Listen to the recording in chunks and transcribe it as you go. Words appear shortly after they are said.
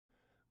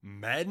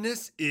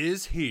Madness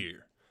is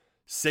here.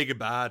 Say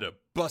goodbye to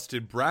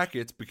busted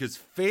brackets because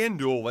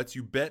FanDuel lets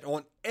you bet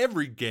on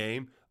every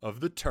game of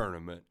the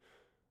tournament.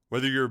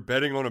 Whether you're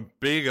betting on a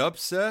big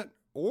upset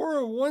or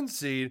a one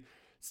seed,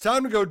 it's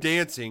time to go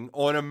dancing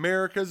on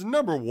America's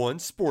 #1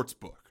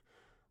 sportsbook.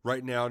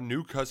 Right now,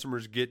 new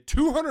customers get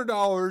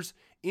 $200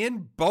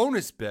 in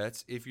bonus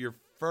bets if your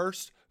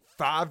first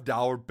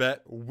 $5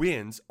 bet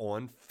wins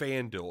on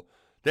FanDuel.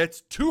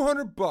 That's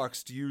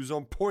 $200 to use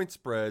on point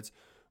spreads,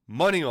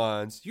 money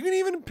lines. You can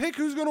even pick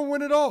who's going to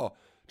win it all.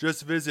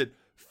 Just visit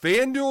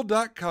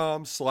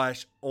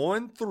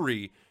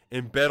FanDuel.com/on3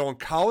 and bet on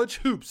college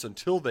hoops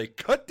until they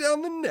cut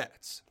down the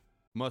nets.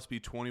 Must be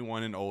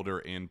 21 and older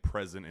and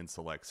present in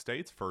select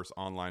states. First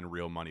online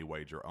real money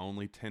wager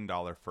only.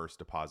 $10 first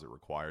deposit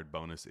required.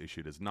 Bonus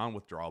issued as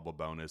non-withdrawable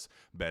bonus.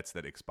 Bets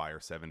that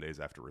expire 7 days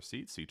after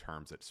receipt. See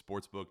terms at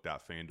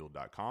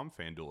sportsbook.fanduel.com.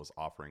 FanDuel is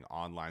offering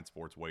online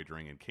sports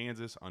wagering in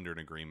Kansas under an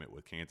agreement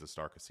with Kansas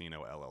Star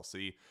Casino,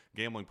 LLC.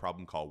 Gambling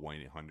problem? Call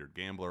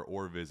 1-800-GAMBLER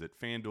or visit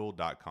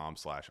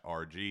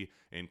fanduel.com/RG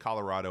in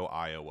Colorado,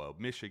 Iowa,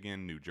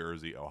 Michigan, New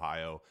Jersey,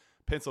 Ohio,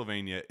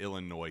 Pennsylvania,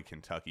 Illinois,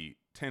 Kentucky,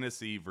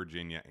 Tennessee,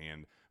 Virginia,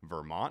 and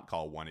Vermont.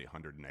 Call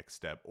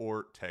 1-800-NEXT-STEP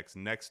or text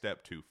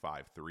NEXT-STEP to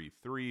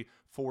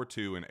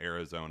 53342 in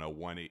Arizona,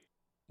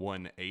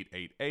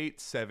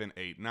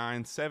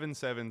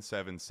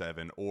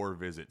 1-888-789-7777 or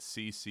visit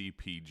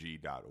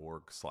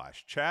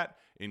ccpg.org/chat.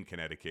 In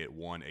Connecticut,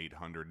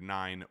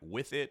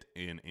 1-800-9-WITH-IT.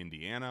 In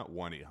Indiana,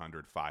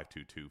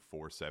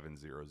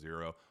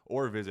 1-800-522-4700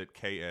 or visit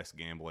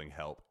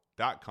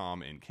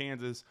ksgamblinghelp.com. In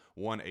Kansas,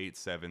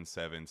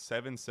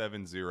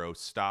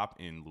 1-877-770-STOP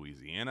in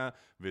Louisiana.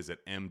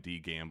 Visit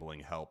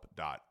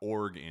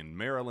mdgamblinghelp.org in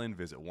Maryland.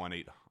 Visit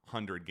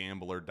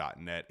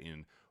 1-800-gambler.net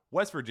in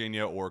West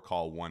Virginia or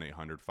call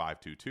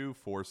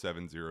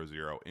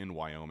 1-800-522-4700 in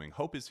Wyoming.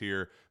 Hope is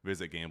here.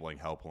 Visit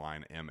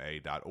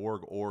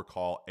gamblinghelplinema.org or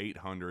call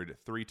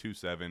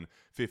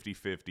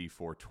 800-327-5050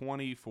 for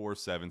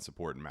 24/7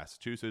 support in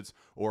Massachusetts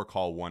or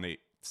call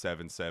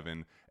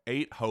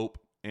 1-877-8-HOPE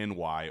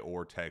NY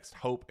or text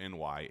Hope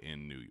NY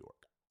in New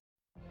York.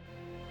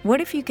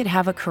 What if you could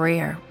have a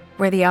career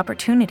where the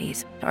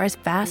opportunities are as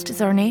vast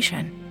as our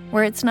nation,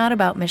 where it's not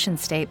about mission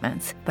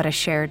statements, but a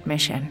shared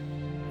mission?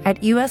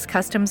 At U.S.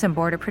 Customs and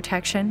Border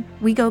Protection,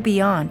 we go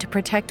beyond to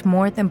protect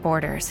more than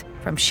borders.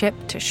 From ship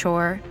to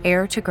shore,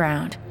 air to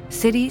ground,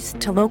 cities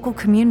to local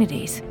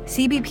communities,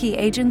 CBP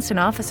agents and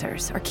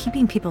officers are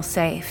keeping people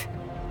safe.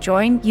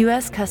 Join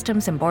U.S.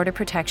 Customs and Border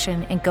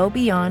Protection and go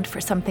beyond for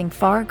something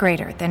far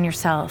greater than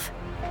yourself.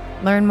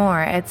 Learn more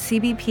at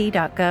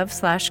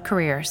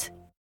cbp.gov/careers. In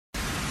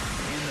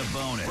the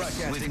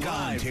bonus with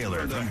Collyn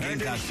Taylor from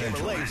Gamecock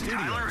Central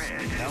Studios,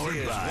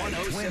 powered by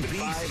Twin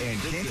Peaks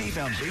and Kenty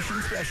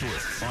Foundation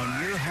Specialists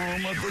on your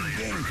home of the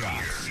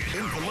Gamecocks.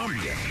 In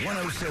Columbia,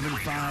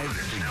 107.5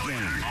 The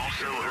Game.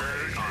 Also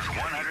heard on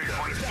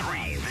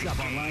 100.3 Shop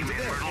online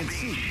today and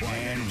see.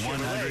 And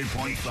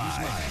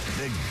 100.5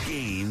 The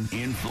Game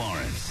in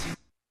Florence.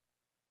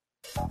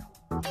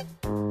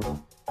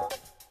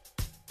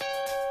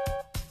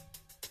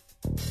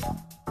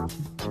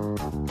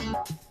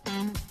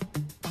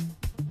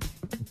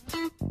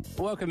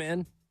 Welcome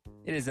in.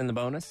 It is in the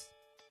bonus.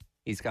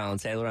 He's Collyn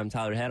Taylor. I'm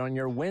Tyler Head on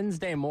your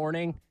Wednesday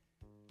morning,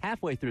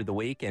 halfway through the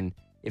week. And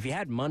if you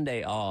had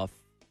Monday off,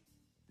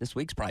 this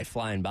week's probably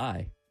flying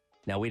by.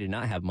 Now, we did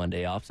not have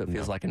Monday off, so it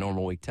feels like a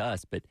normal week to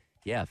us. But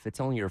yeah, if it's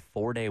only your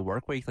 4-day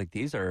work week, like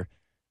this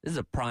is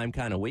a prime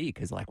kind of week.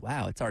 It's like,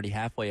 wow, it's already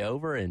halfway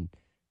over and,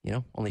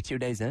 only 2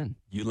 days in.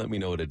 You let me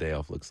know what a day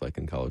off looks like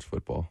in college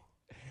football.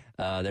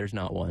 There's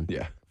not one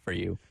for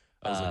you.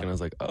 I was looking, I was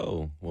like,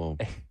 oh, well,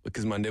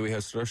 because Monday we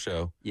hosted our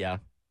show. Yeah.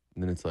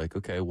 And then it's like,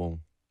 okay, well,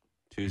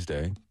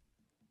 Tuesday,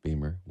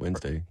 Beamer,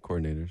 Wednesday,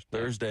 coordinators.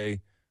 Thursday, a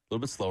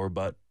little bit slower,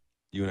 but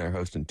you and I are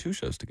hosting 2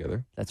 shows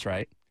together. That's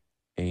right.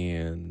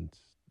 And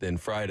then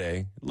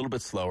Friday, a little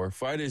bit slower.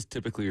 Friday is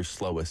typically your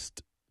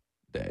slowest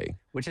day.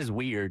 Which is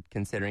weird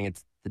considering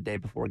it's the day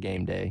before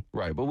game day.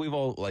 Right, but we've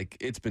all,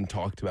 it's been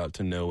talked about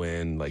to no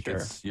end. Sure.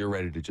 You're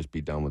ready to just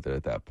be done with it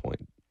at that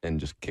point and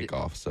just kick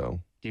off, so.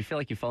 Do you feel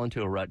like you fall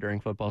into a rut during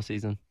football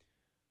season?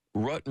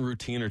 Rut and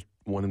routine are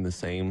one and the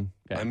same.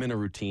 Okay. I'm in a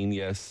routine,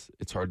 yes.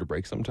 It's hard to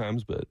break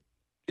sometimes, but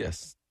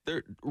yes.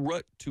 They're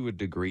rut to a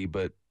degree,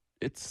 but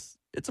it's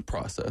a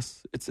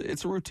process. It's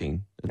a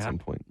routine at some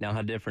point. Now,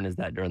 how different is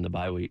that during the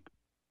bye week?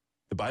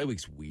 The bye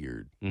week's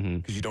weird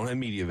because you don't have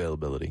media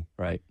availability.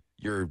 Right.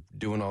 You're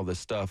doing all this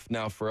stuff.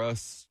 Now, for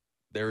us,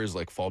 there is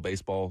fall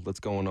baseball that's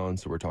going on,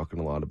 so we're talking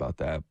a lot about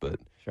that, but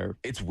sure,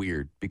 it's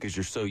weird because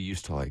you're so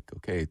used to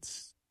okay,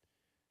 it's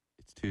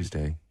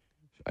Tuesday.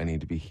 I need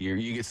to be here.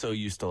 You get so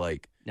used to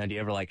Now, do you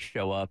ever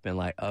show up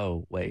and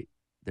oh, wait,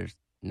 there's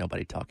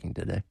nobody talking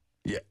today?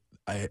 Yeah.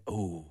 I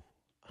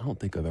don't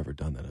think I've ever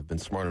done that. I've been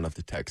smart enough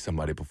to text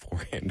somebody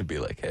beforehand to be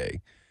like,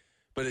 hey.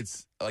 But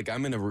it's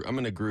I'm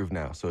in a groove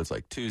now. So it's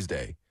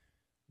Tuesday,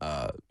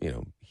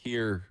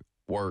 here,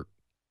 work,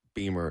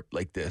 Beamer,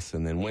 like this.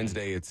 And then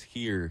Wednesday it's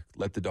here,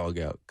 let the dog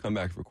out, come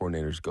back for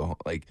coordinators, go home.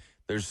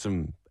 There's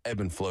some ebb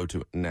and flow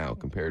to it now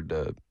compared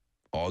to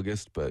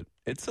August, but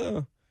it's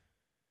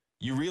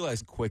you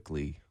realize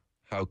quickly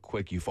how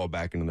quick you fall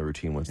back into the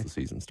routine once the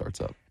season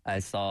starts up. I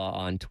saw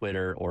on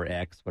Twitter or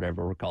X,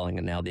 whatever we're calling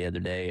it now, the other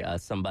day,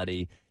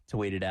 somebody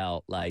tweeted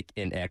out like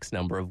in X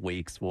number of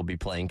weeks we'll be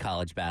playing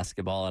college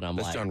basketball, and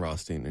That's John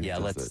Rothstein. And yeah,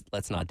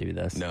 let's not do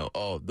this. No,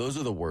 those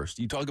are the worst.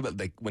 You talk about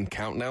like when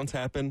countdowns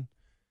happen.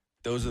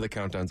 Those are the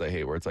countdowns I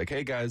hate, where it's like,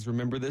 hey guys,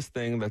 remember this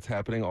thing that's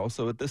happening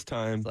also at this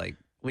time. It's like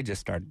we just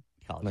started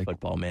college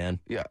football, man.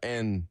 Yeah,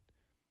 and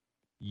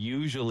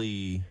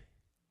usually,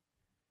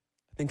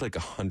 I think like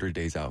 100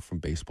 days out from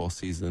baseball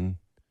season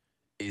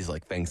is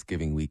like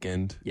Thanksgiving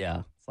weekend. Yeah,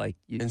 it's like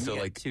you got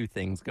like two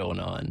things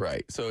going on.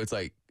 Right, so it's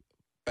like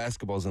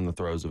basketball's in the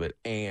throes of it,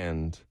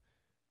 and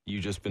you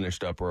just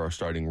finished up or are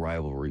starting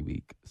rivalry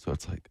week. So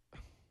it's like,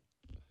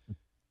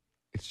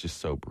 it's just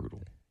so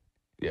brutal.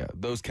 Yeah,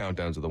 those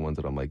countdowns are the ones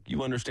that I'm like,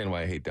 you understand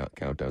why I hate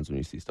countdowns when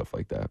you see stuff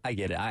like that. I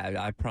get it.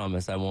 I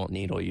promise I won't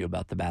needle you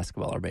about the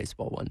basketball or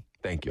baseball one.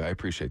 Thank you. I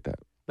appreciate that.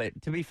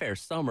 But to be fair,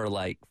 summer,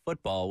 like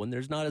football, when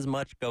there's not as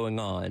much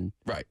going on.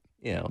 Right.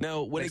 You know.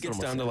 Now, when it gets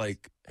down to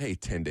like, hey,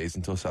 10 days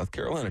until South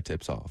Carolina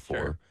tips off, sure.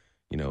 Or,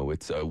 you know,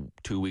 it's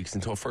 2 weeks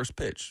until first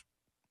pitch.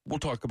 We'll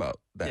talk about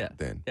that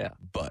then. Yeah.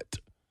 But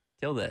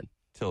till then,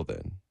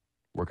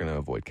 we're going to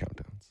avoid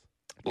countdowns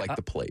like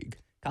the plague.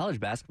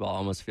 College basketball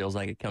almost feels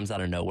like it comes out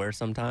of nowhere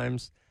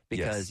sometimes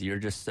because you're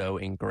just so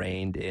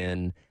ingrained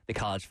in the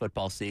college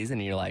football season.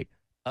 And you're like,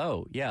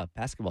 oh, yeah,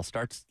 basketball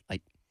starts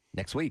like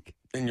next week.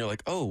 And you're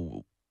like,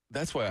 oh,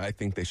 that's why I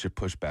think they should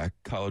push back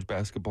college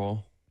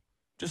basketball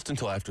just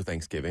until after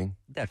Thanksgiving.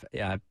 Definitely.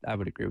 Yeah, I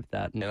would agree with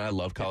that. And I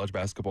love college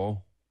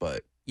basketball,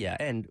 but. Yeah,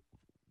 and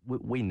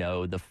we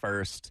know the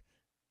first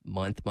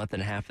month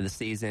and a half of the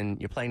season,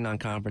 you're playing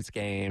non-conference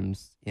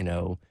games, you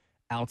know,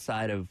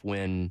 outside of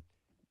when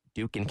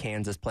Duke and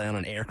Kansas play on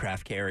an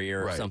aircraft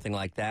carrier or something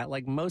like that.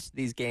 Like most of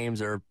these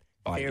games are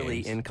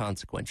fairly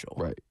inconsequential.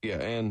 Right. Yeah.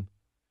 And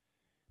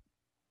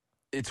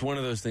it's one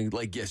of those things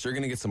like, yes, you're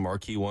going to get some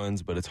marquee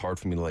ones, but it's hard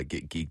for me to like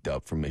get geeked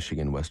up from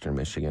Western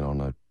Michigan on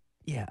a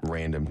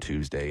random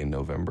Tuesday in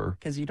November.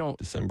 Because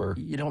December.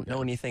 You don't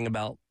know anything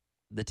about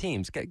the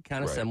teams.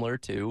 Kind of similar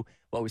to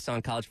what we saw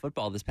in college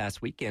football this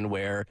past weekend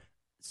where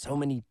so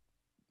many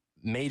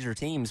major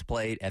teams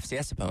played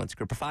FCS opponents,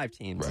 group of 5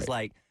 teams. It's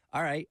like,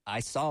 all right,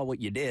 I saw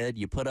what you did.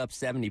 You put up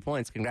 70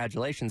 points.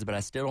 Congratulations, but I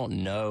still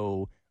don't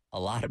know a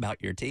lot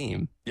about your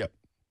team. Yep.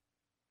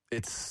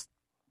 It's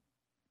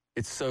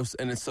so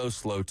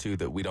slow too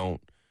that we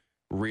don't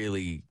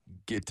really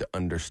get to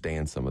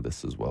understand some of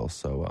this as well.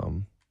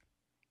 So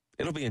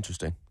it'll be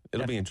interesting.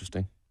 It'll be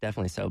interesting.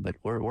 Definitely so, but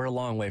we're a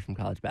long way from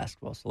college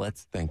basketball, so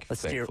let's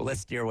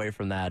steer away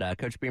from that.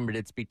 Coach Beamer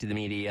did speak to the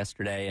media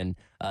yesterday, and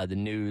the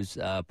news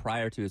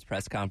prior to his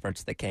press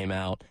conference that came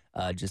out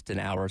just an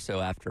hour or so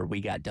after we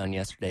got done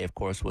yesterday, of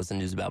course, was the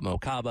news about Mo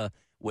Kaba,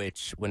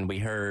 which when we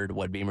heard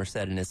what Beamer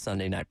said in his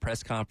Sunday night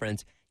press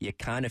conference, you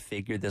kind of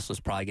figured this was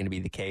probably going to be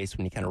the case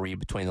when you kind of read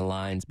between the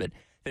lines, but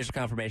official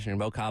confirmation,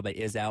 Mo Kaba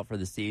is out for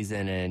the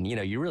season, and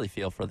you really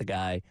feel for the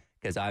guy,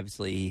 because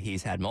obviously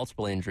he's had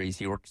multiple injuries.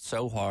 He worked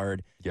so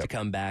hard to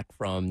come back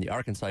from the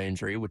Arkansas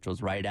injury, which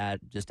was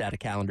just at a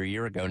calendar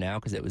year ago now,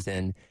 because it was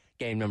in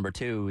game number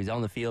 2. He's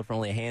on the field for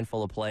only a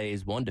handful of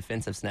plays, 1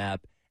 defensive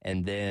snap,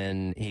 and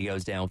then he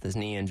goes down with his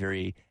knee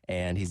injury,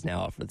 and he's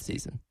now out for the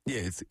season.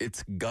 Yeah,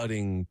 it's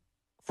gutting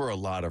for a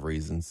lot of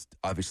reasons.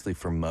 Obviously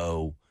for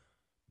Mo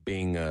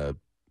being a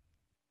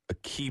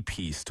key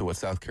piece to what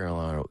South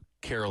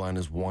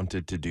Carolina's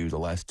wanted to do the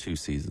last 2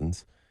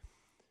 seasons.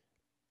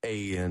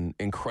 An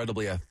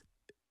incredibly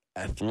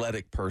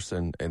athletic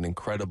person, an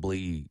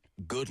incredibly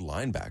good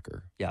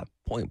linebacker. Yeah.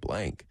 Point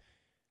blank.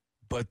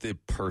 But the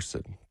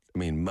person, I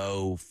mean,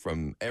 Mo,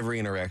 from every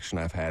interaction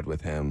I've had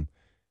with him,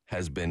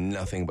 has been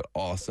nothing but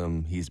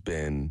awesome. He's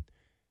been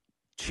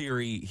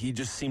cheery. He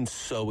just seemed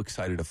so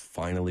excited to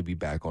finally be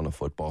back on a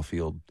football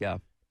field. Yeah.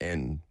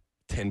 And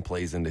 10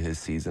 plays into his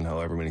season,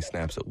 however many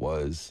snaps it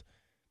was,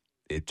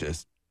 it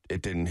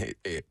didn't hit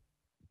it.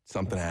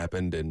 Something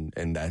happened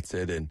and that's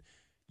it. And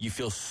you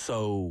feel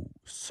so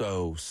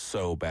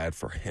bad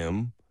for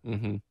him.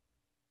 Mm-hmm.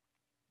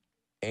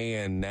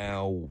 And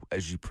now,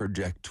 as you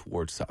project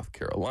towards South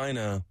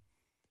Carolina,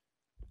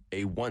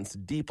 a once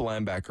deep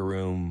linebacker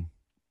room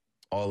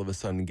all of a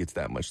sudden gets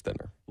that much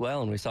thinner.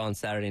 Well, and we saw on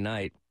Saturday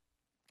night,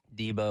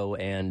 Debo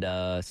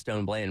and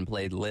Stone Bland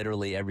played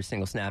literally every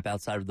single snap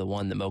outside of the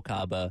one that Mo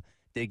Kaba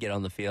did get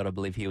on the field. I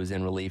believe he was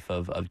in relief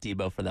of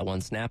Debo for that one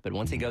snap. But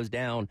once he goes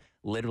down,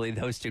 literally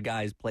those 2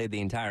 guys played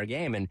the entire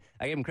game. And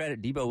I give him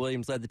credit. Debo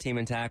Williams led the team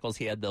in tackles.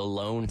 He had the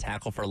lone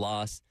tackle for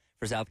loss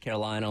for South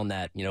Carolina on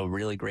that,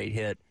 really great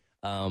hit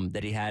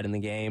that he had in the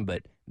game.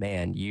 But,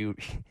 man, you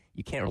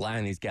can't rely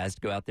on these guys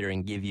to go out there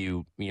and give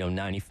you,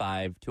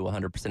 95 to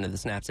 100% of the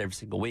snaps every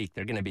single week.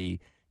 They're going to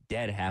be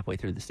dead halfway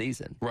through the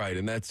season. Right,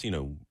 and that's,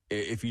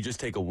 if you just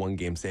take a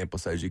 1-game sample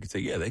size, you could say,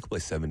 yeah, they could play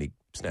 70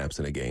 snaps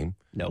in a game.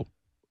 No.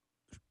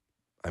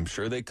 I'm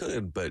sure they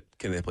could, but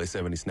can they play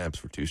 70 snaps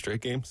for 2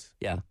 straight games?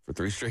 Yeah. For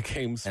 3 straight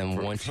games?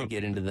 And once you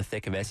get into the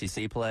thick of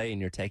SEC play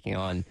and you're taking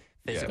on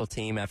physical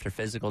team after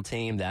physical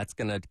team, that's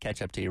going to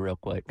catch up to you real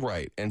quick.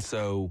 Right. And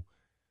so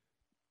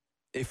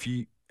if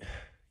you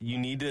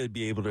need to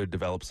be able to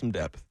develop some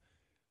depth.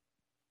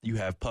 You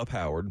have Pup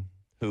Howard,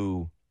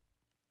 who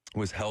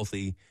was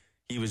healthy.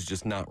 He was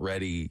just not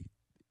ready.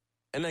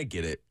 And I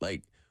get it.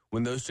 Like,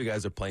 when those two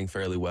guys are playing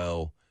fairly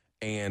well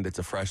and it's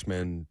a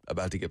freshman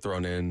about to get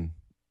thrown in,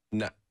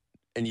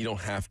 and you don't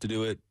have to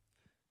do it,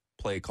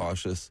 play it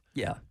cautious.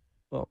 Yeah.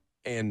 Well,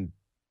 and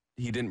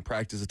he didn't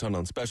practice a ton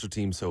on special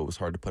teams, so it was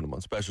hard to put him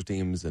on special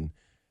teams, and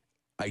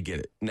I get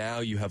it. Now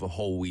you have a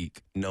whole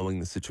week knowing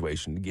the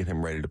situation to get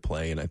him ready to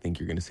play, and I think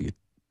you're going to see a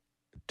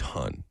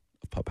ton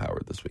of Pup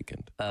Howard this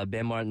weekend.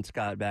 Ben Martin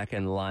Scott back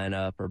in the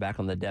lineup or back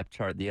on the depth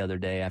chart the other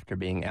day after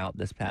being out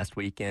this past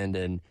weekend,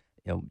 and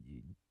you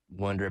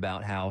wonder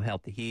about how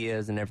healthy he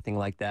is and everything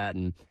like that.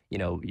 And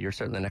you're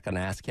certainly not going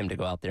to ask him to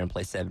go out there and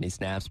play 70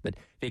 snaps, but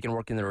if he can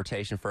work in the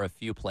rotation for a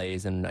few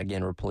plays and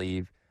again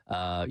relieve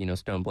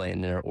Stone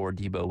Blanton or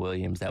Debo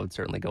Williams, that would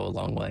certainly go a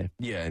long way.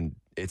 Yeah, and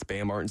it's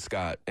Bam Martin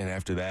Scott, and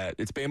after that,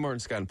 it's Bam Martin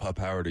Scott and Pup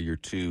Howard are your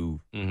two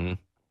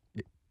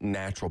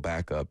natural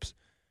backups.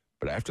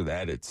 But after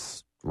that,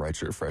 it's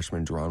redshirt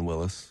freshman Deron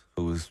Willis,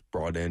 who was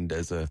brought in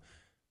as a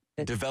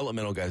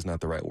developmental guy's not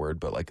the right word,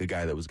 but like a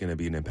guy that was going to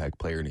be an impact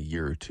player in a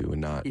year or two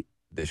and not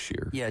this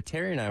year. Yeah,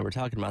 Terry and I were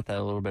talking about that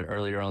a little bit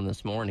earlier on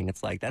this morning.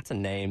 It's like that's a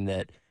name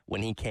that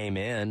when he came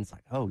in, it's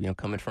like,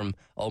 coming from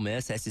Ole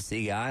Miss,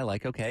 SEC guy,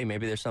 like, okay,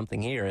 maybe there's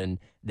something here. And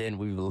then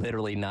we've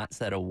literally not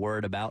said a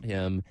word about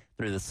him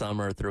through the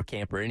summer, through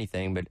camp or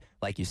anything. But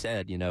like you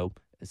said,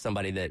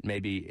 somebody that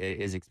maybe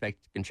is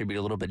expected to contribute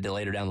a little bit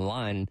later down the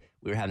line.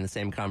 We were having the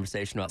same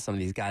conversation about some of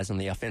these guys on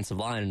the offensive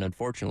line, and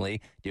unfortunately,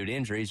 due to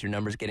injuries, your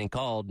number's getting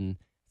called, and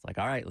it's like,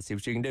 all right, let's see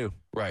what you can do.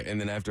 Right, and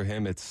then after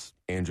him, it's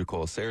Andrew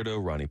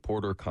Colacerdo, Ronnie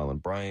Porter, Colin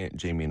Bryant,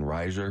 Jamian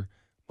Reiser,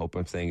 hope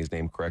I'm saying his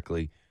name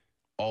correctly,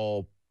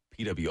 all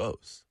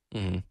PWOs,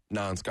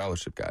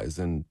 non-scholarship guys,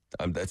 and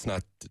that's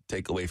not to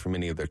take away from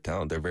any of their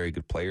talent. They're very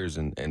good players,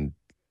 and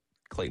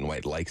Clayton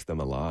White likes them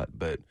a lot,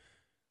 but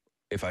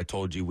if I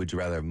told you, would you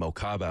rather have Mo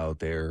Kaba out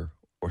there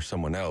or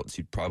someone else,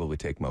 you'd probably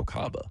take Mo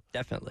Kaba.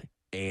 Definitely.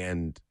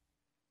 And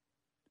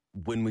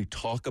when we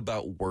talk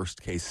about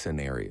worst case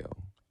scenario,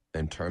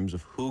 in terms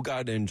of who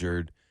got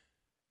injured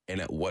and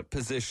at what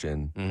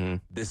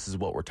position, this is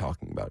what we're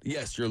talking about.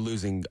 Yes, you're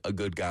losing a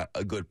good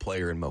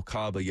player in Mo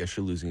Kaba. Yes,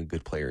 you're losing a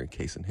good player in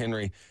Kason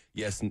Henry.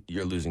 Yes,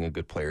 you're losing a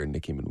good player in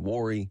Nicky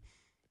Manwari.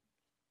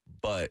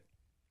 But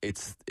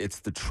it's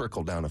the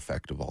trickle-down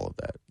effect of all of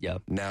that. Yeah.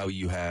 Now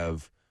you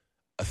have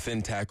a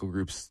thin tackle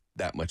group's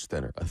that much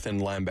thinner. A thin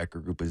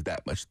linebacker group is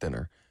that much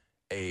thinner.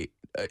 A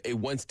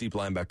once deep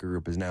linebacker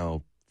group is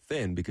now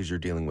thin because you're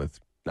dealing with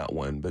not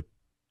one, but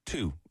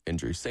two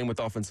injuries. Same with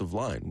offensive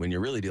line when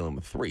you're really dealing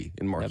with three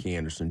in Marquis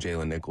Anderson,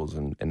 Jalen Nichols,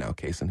 and now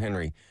Kason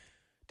Henry.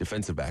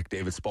 Defensive back,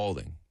 David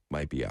Spalding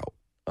might be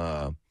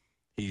out.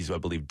 He's, I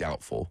believe,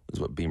 doubtful is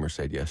what Beamer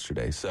said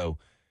yesterday. So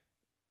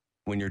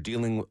when you're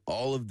dealing with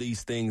all of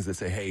these things that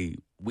say, hey,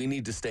 we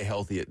need to stay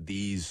healthy at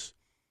these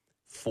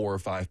 4 or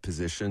 5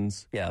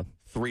 positions. Yeah.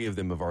 3 of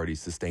them have already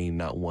sustained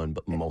not one,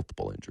 but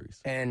multiple injuries.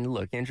 And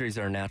look, injuries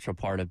are a natural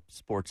part of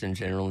sports in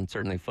general, and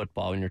certainly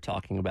football when you're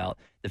talking about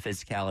the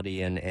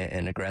physicality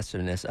and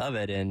aggressiveness of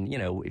it. And,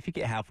 if you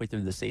get halfway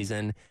through the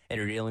season and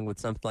you're dealing with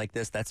something like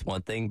this, that's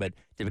one thing. But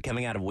to be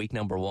coming out of week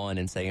number 1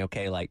 and saying,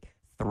 okay, like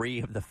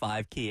 3 of the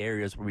 5 key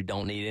areas where we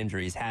don't need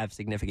injuries have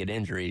significant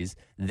injuries,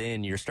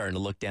 then you're starting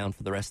to look down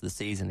for the rest of the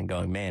season and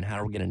going, man, how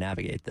are we going to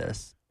navigate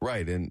this?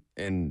 Right.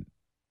 And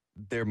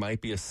there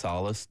might be a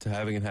solace to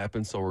having it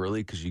happen so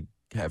early because you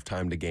have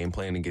time to game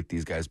plan and get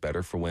these guys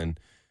better for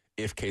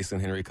if Kason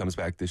Henry comes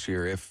back this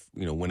year, if,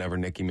 whenever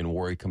Nicky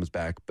Manwari comes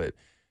back. But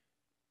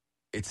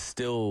it's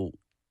still,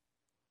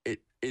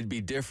 it'd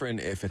be different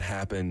if it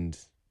happened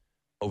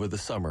over the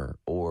summer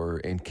or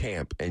in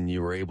camp and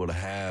you were able to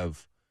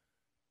have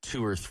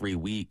 2 or 3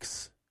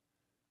 weeks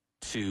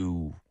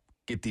to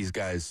get these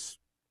guys'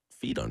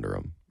 feet under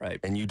them. Right.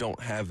 And you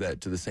don't have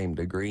that to the same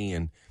degree.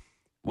 And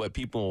what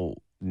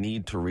people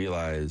need to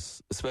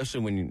realize,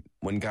 especially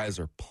when guys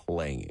are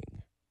playing,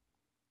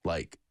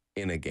 like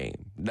in a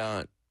game,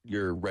 not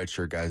your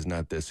redshirt guys,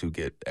 not this who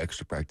get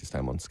extra practice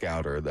time on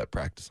scout or that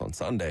practice on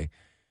Sunday.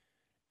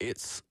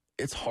 It's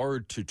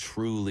hard to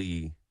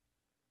truly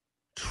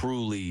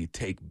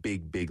take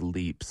big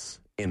leaps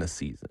in a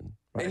season.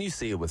 Right. And you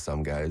see it with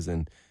some guys,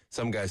 and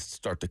some guys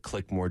start to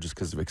click more just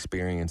because of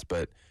experience.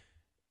 But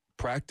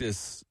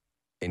practice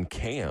in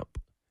camp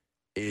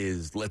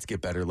is let's get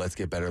better, let's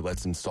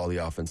install the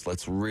offense,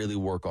 let's really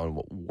work on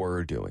what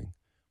we're doing,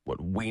 what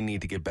we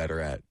need to get better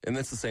at. And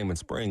that's the same in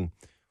spring.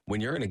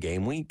 When you're in a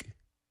game week,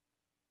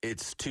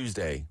 it's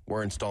Tuesday,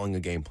 we're installing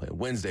a game plan.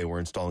 Wednesday, we're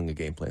installing a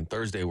game plan.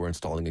 Thursday, we're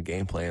installing a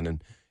game plan.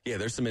 And yeah,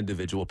 there's some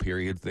individual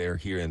periods there,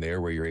 here and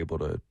there, where you're able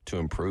to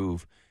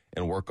improve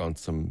and work on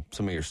some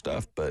of your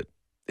stuff, but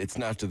it's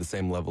not to the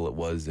same level it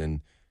was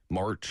in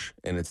March,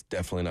 and it's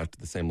definitely not to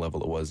the same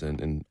level it was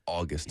in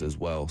August as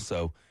well.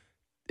 So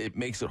it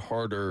makes it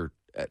harder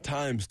at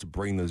times to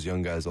bring those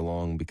young guys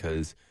along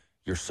because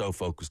you're so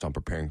focused on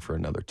preparing for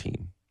another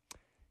team.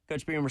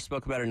 Coach Beamer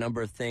spoke about a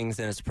number of things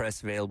in his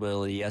press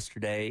availability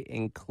yesterday,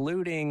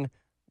 including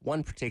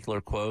one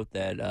particular quote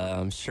that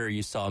I'm sure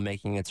you saw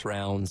making its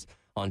rounds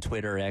on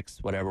Twitter, X,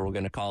 whatever we're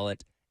going to call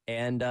it.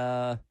 And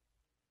we'll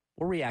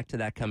react to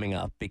that coming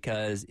up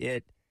because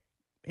it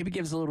maybe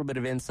gives a little bit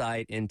of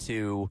insight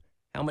into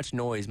how much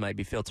noise might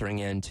be filtering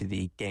into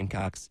the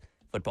Gamecocks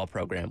football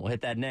program. We'll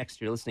hit that next.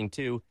 You're listening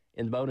to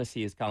In the Bonus.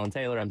 He is Collyn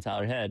Taylor. I'm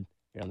Tyler Head.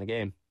 Here on the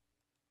game.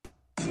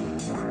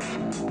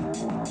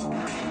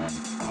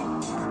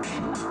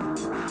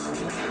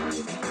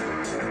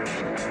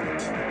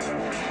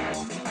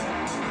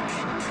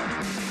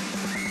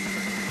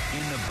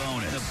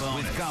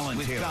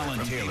 With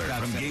Collyn Taylor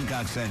from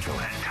Gamecock Central.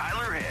 And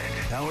Tyler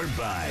Head. Powered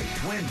by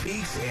Twin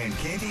Peaks and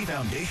Canty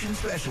Foundation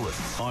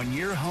Specialists on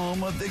your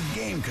home of the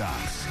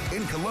Gamecocks.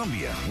 In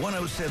Columbia,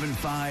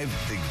 107.5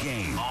 The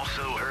Game.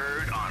 Also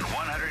heard on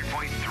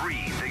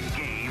 100.3 The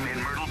Game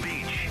in Myrtle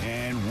Beach.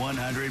 And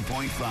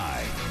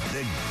 100.5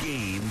 The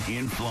Game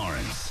in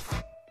Florence.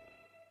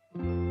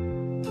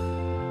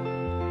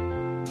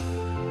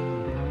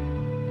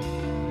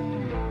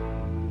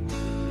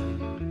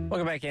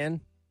 Welcome back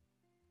in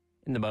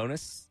the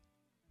bonus.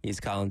 He's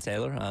Collyn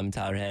Taylor. I'm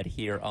Tyler Head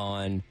here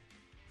on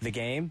The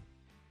Game.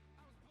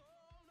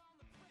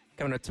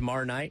 Coming up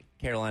tomorrow night,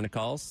 Carolina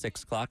calls,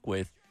 6 o'clock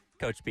with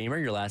Coach Beamer.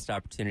 Your last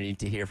opportunity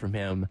to hear from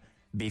him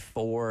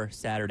before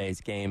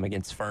Saturday's game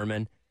against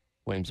Furman.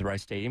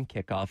 Williams-Brice Stadium,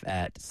 kickoff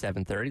at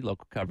 7:30.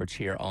 Local coverage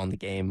here on The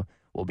Game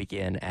will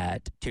begin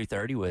at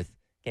 2:30 with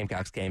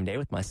Gamecocks Game Day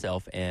with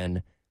myself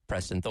and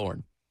Preston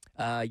Thorne.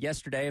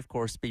 Yesterday, of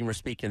course, Beamer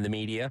speaking to the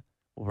media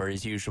for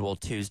his usual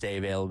Tuesday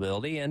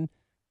availability. And,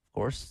 of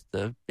course,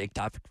 the big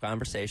topic of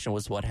conversation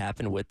was what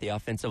happened with the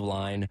offensive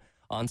line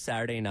on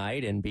Saturday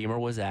night. And Beamer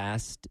was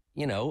asked,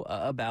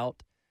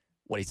 about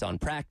what he saw in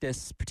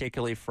practice,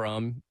 particularly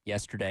from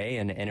yesterday,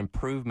 and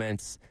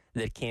improvements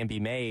that can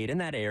be made in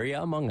that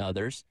area, among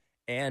others.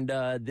 And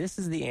this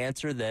is the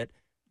answer that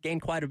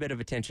gained quite a bit of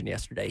attention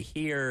yesterday.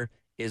 Here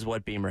is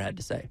what Beamer had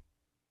to say.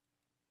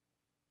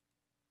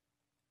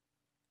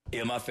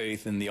 Yeah, my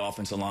faith in the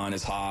offensive line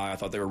is high. I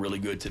thought they were really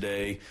good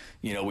today.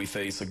 We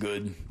face a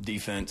good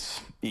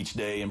defense each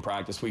day in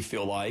practice, we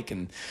feel like,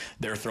 and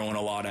they're throwing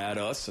a lot at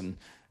us. And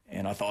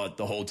I thought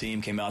the whole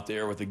team came out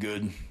there with a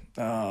good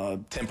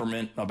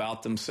temperament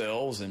about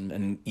themselves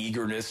and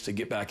eagerness to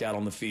get back out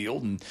on the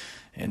field.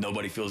 And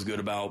nobody feels good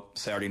about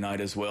Saturday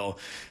night as well.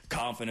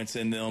 Confidence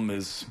in them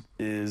is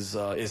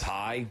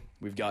high.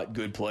 We've got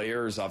good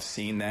players. I've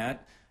seen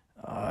that.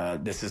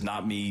 This is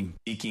not me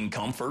seeking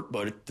comfort,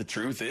 but the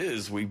truth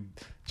is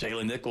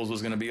Jalen Nichols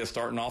was going to be a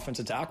starting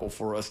offensive tackle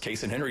for us.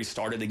 Case and Henry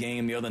started the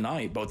game the other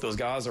night. Both those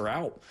guys are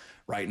out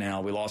right now.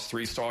 We lost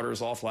 3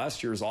 starters off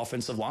last year's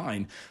offensive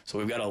line. So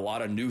we've got a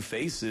lot of new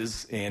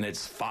faces, and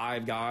it's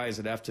 5 guys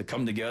that have to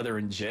come together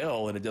and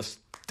gel, and it just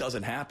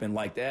doesn't happen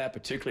like that,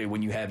 particularly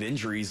when you have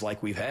injuries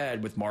like we've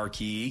had with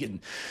Marquis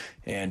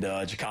and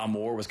Jacon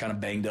Moore was kind of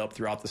banged up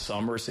throughout the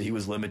summer, so he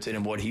was limited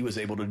in what he was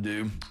able to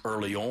do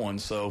early on.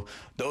 So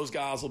those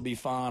guys will be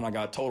fine. I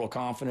got total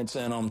confidence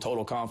in them,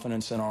 total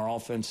confidence in our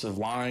offensive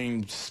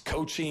line,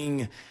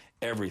 coaching,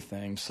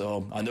 everything.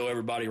 So I know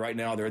everybody right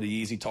now, they're the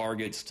easy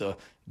targets to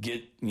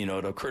get,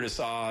 to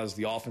criticize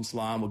the offensive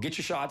line. Well, get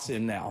your shots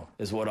in now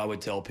is what I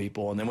would tell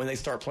people. And then when they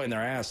start playing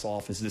their ass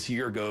off as this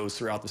year goes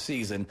throughout the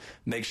season,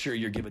 make sure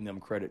you're giving them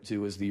credit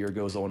too as the year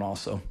goes on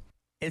also.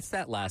 It's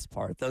that last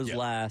part, those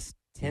last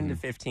 10 to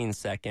 15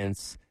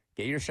 seconds,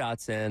 get your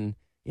shots in.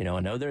 I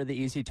know they're the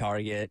easy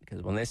target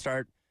because when they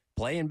start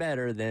playing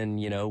better, then,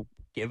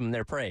 give them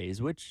their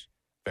praise, which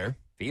fair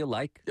feel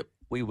like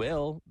we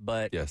will.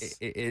 But yes.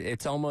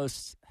 It's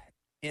almost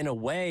in a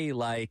way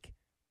like,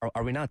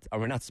 are we not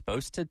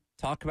supposed to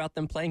talk about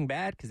them playing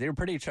bad? Because they were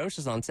pretty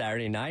atrocious on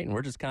Saturday night, and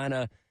we're just kind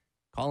of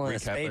calling a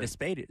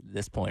spade at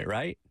this point,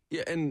 right?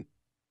 Yeah, and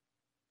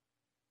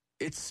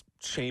it's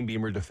Shane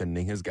Beamer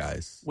defending his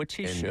guys. Which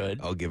he and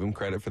should. I'll give him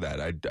credit for that.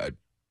 I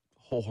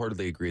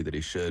wholeheartedly agree that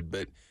he should.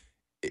 But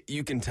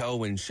you can tell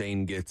when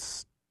Shane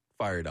gets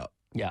fired up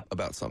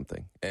about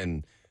something.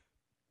 And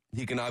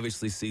he can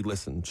obviously see,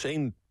 listen,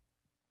 Shane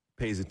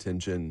pays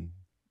attention.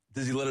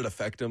 Does he let it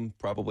affect him?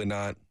 Probably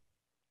not.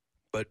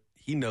 But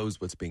he knows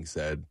what's being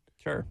said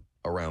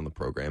around the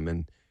program.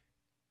 And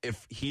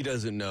if he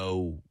doesn't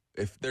know,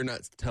 if they're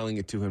not telling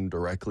it to him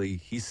directly,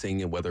 he's seeing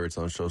it, whether it's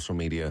on social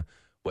media,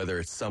 whether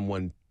it's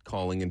someone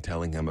calling and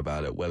telling him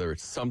about it, whether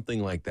it's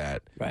something like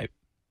that. Right.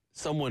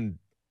 Someone,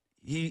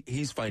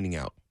 he's finding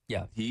out.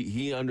 Yeah.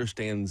 He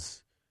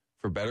understands,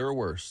 for better or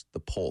worse, the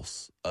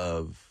pulse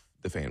of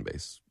the fan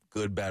base,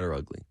 good, bad, or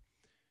ugly.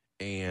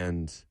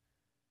 And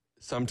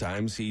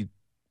sometimes you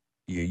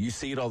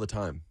see it all the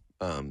time.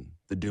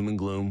 The doom and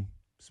gloom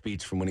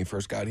speech from when he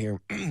first got here,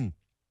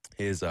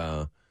 his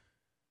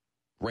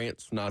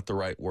rant's not the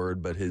right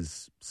word, but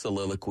his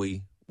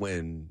soliloquy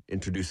when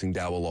introducing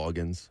Dowell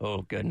Loggins.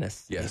 Oh,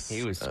 goodness. Yes.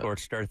 He was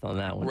scorched earth on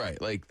that one.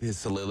 Right, like his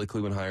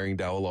soliloquy when hiring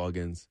Dowell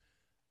Loggins.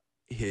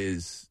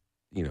 His,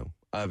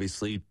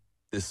 obviously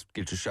this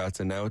gets your shots,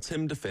 and now it's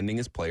him defending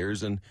his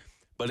players,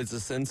 but it's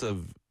a sense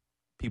of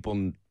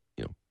people,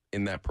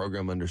 in that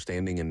program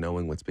understanding and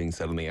knowing what's being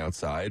said on the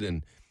outside.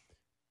 And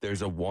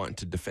there's a want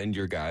to defend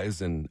your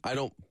guys. And I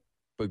don't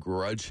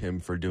begrudge him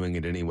for doing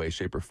it any way,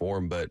 shape, or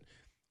form. But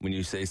when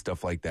you say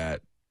stuff like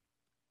that,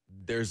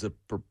 there's a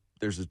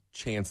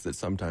chance that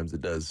sometimes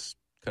it does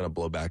kind of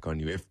blow back on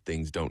you if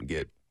things don't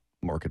get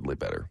markedly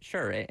better.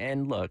 Sure.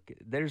 And look,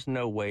 there's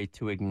no way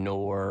to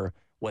ignore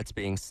what's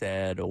being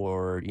said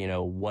or,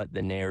 what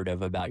the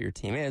narrative about your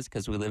team is,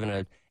 because we live in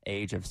an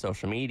age of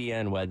social media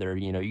and whether,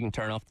 you can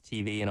turn off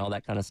the TV and all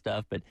that kind of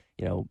stuff. But,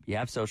 you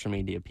have social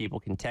media. People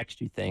can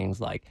text you things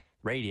like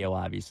radio,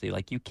 obviously.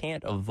 Like, you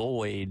can't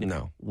avoid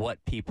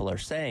what people are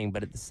saying.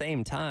 But at the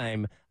same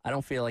time, I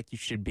don't feel like you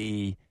should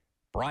be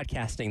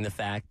broadcasting the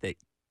fact that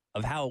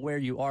of how aware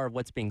you are of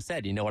what's being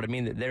said. You know what I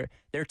mean? That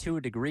there to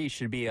a degree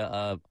should be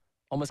a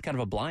almost kind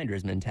of a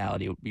blinders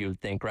mentality, you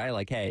would think, right?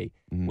 Like, hey,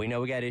 we know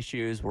we got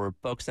issues. We're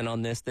focusing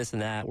on this,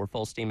 and that. We're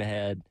full steam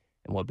ahead.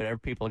 And whatever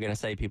people are going to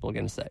say, people are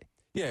going to say.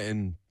 Yeah,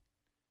 and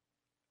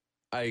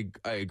I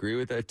agree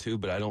with that too,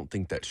 but I don't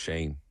think that's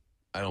Shane.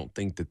 I don't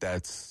think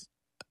that's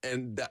 –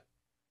 and that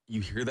you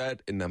hear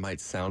that, and that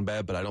might sound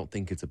bad, but I don't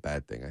think it's a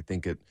bad thing. I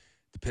think it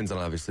depends on,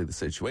 obviously, the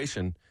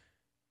situation.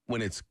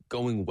 When it's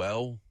going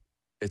well,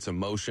 it's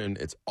emotion,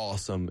 it's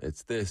awesome,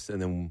 it's this.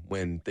 And then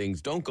when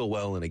things don't go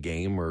well in a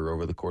game or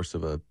over the course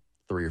of a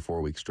 3 or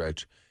 4 week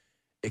stretch,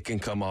 it can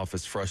come off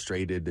as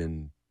frustrated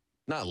and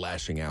not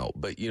lashing out,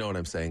 but you know what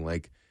I'm saying?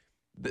 Like,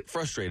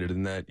 frustrated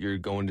in that you're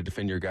going to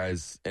defend your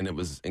guys, and it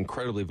was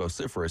incredibly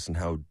vociferous in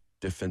how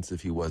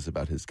defensive he was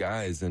about his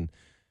guys. And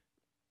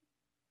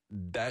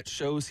that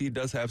shows he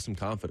does have some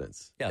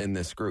confidence in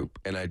this group.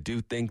 And I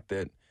do think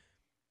that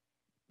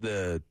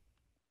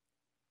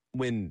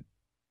when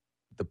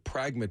the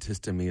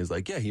pragmatist in me is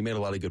like, yeah, he made a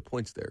lot of good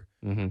points there.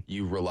 Mm-hmm.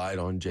 You relied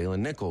on Jalen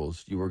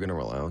Nichols. You were going to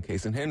rely on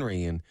Case and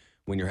Henry. And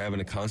when you're having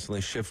to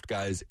constantly shift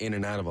guys in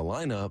and out of a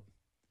lineup,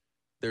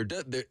 their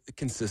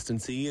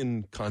consistency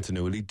and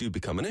continuity do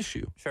become an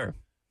issue. Sure.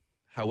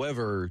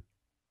 However,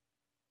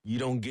 you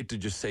don't get to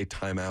just say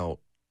timeout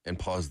and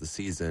pause the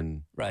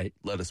season. Right.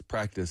 Let us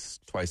practice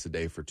twice a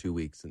day for 2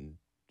 weeks and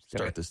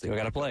start this thing. We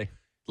got to play.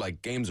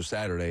 Like, games are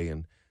Saturday,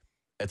 and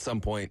at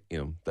some point,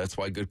 that's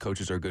why good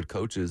coaches are good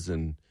coaches.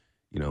 And,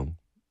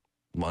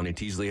 Lonnie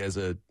Teasley has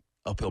a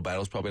uphill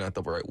battle is probably not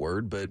the right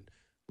word, but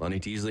Lonnie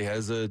Teasley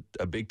has a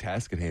big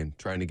task at hand,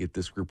 trying to get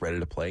this group ready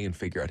to play and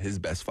figure out his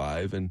best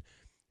five, and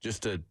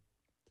just to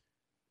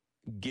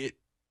get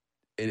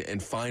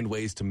and find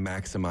ways to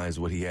maximize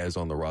what he has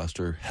on the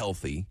roster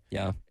healthy.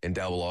 Yeah. And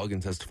Dowell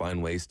Loggins has to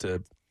find ways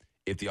to,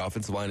 if the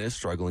offensive line is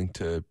struggling,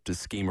 to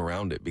scheme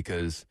around it,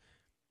 because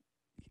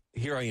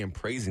here I am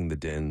praising the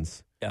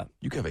Dens. Yeah.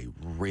 You have a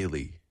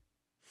really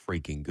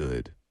freaking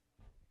good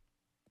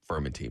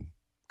Furman team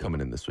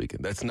coming in this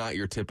weekend. That's not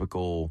your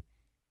typical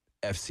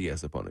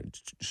FCS opponent.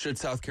 Should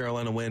South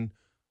Carolina win?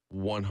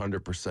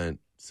 100%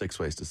 6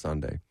 ways to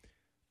Sunday.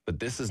 But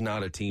this is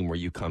not a team where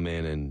you come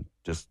in and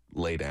just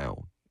lay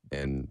down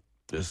and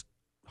just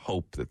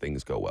hope that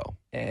things go well.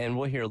 And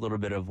we'll hear a little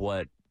bit of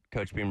what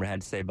Coach Beamer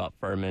had to say about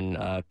Furman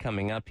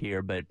coming up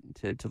here. But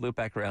to loop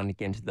back around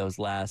again to those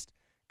last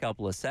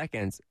couple of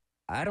seconds,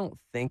 I don't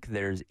think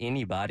there's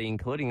anybody,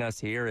 including us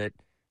here at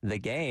the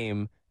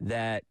game,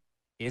 that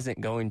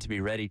isn't going to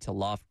be ready to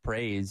loft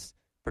praise,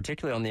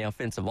 particularly on the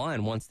offensive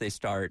line, once they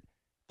start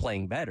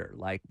playing better.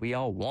 Like, we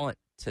all want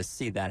to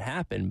see that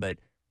happen, but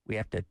we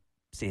have to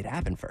see it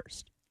happen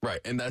first. Right,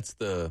 and that's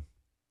the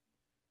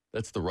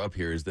rub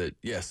here, is that,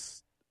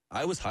 yes,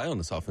 I was high on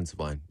this offensive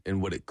line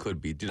and what it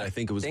could be. Did I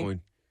think it was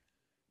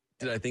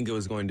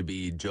going to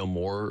be Joe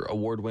Moore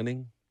award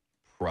winning?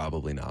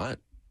 Probably not.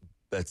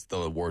 That's the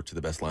award to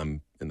the best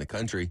line in the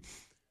country.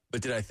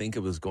 But did I think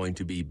it was going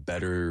to be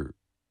better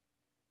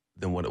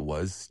than what it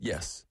was?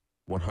 Yes,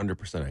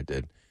 100% I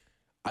did.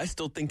 I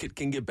still think it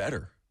can get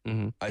better.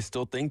 Mm-hmm. I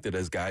still think that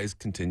as guys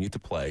continue to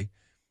play,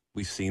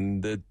 we've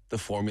seen the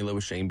formula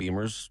with Shane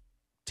Beamer's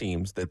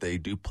teams, that they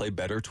do play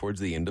better towards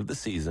the end of the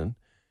season.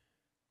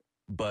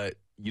 But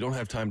you don't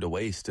have time to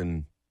waste.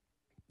 And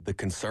the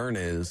concern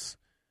is,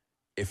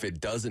 if it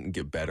doesn't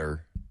get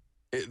better,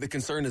 the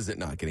concern is it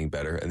not getting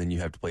better, and then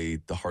you have to play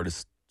the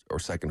hardest or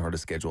second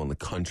hardest schedule in the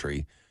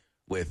country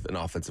with an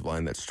offensive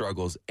line that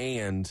struggles,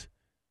 and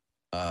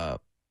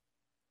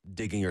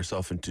digging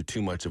yourself into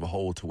too much of a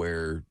hole to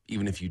where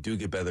even if you do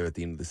get better at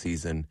the end of the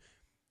season,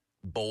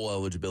 bowl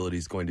eligibility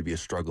is going to be a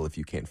struggle if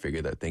you can't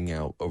figure that thing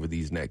out over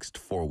these next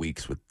 4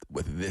 weeks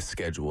with this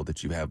schedule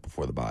that you have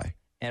before the bye.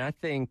 And I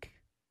think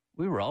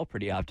we were all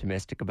pretty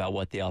optimistic about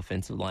what the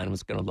offensive line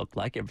was going to look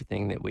like.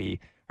 Everything that we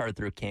heard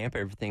through camp,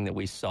 everything that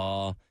we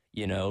saw,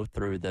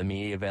 through the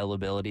media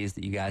availabilities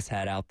that you guys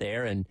had out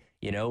there. And,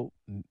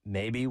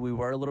 maybe we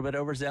were a little bit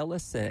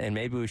overzealous, and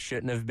maybe we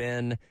shouldn't have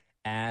been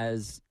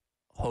as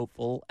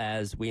hopeful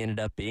as we ended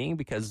up being,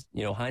 because,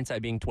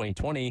 hindsight being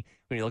 2020,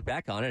 when you look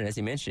back on it, as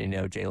you mentioned,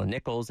 Jalen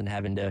Nichols and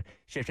having to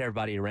shift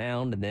everybody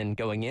around, and then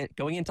going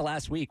into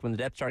last week when the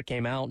depth chart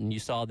came out and you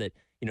saw that,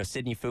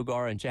 Sidney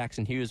Fugar and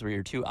Jackson Hughes were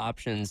your two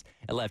options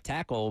at left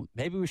tackle.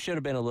 Maybe we should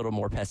have been a little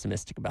more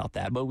pessimistic about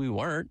that, but we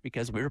weren't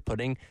because we were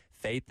putting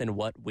faith in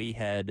what we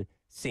had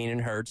seen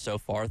and heard so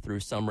far through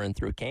summer and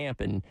through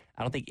camp. And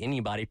I don't think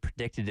anybody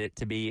predicted it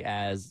to be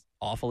as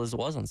awful as it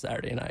was on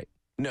Saturday night.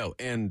 No,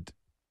 and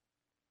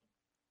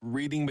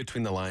reading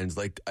between the lines,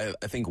 like I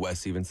think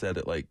Wes even said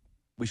it, like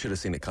we should have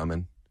seen it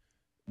coming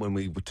when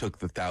we took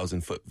the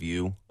 1,000-foot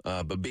view.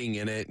 But being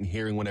in it and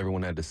hearing what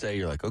everyone had to say,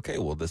 you're like, okay,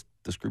 well, this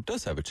group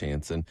does have a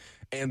chance, and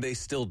they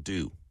still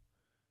do.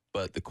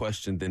 But the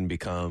question then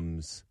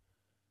becomes,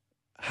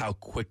 how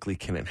quickly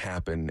can it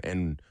happen,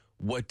 and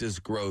what does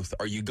growth?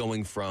 Are you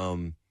going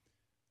from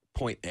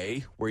point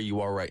A, where you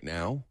are right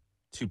now,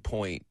 to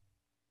point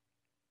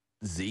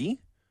Z,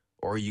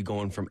 or are you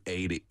going from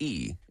A to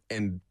E?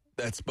 And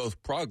that's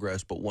both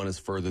progress, but one is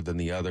further than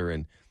the other,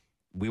 and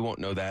we won't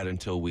know that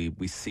until we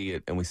see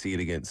it, and we see it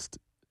against,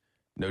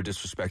 no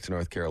disrespect to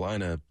North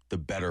Carolina, the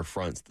better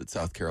fronts that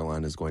South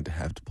Carolina is going to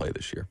have to play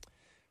this year.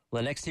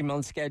 Well, the next team on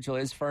the schedule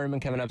is Furman,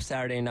 coming up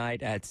Saturday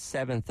night at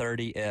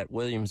 7:30 at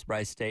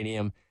Williams-Brice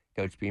Stadium.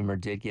 Coach Beamer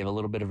did give a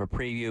little bit of a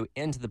preview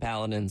into the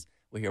Paladins.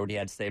 We'll hear what he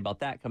had to say about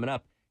that coming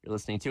up. You're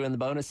listening to In the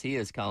Bonus. He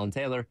is Collyn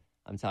Taylor.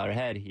 I'm Tyler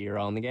Head here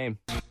on The Game.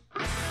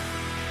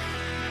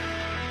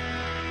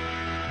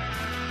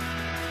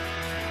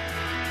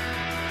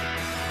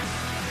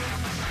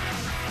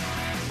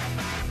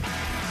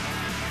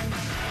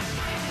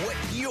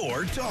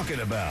 You're talking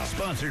about.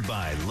 Sponsored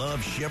by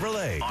Love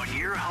Chevrolet. On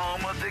your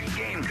home of the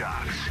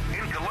Gamecocks.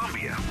 In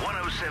Columbia,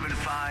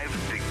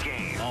 107.5 The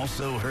Game.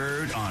 Also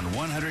heard on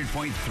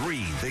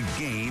 100.3 The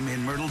Game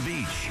in Myrtle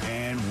Beach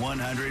and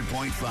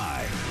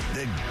 100.5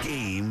 The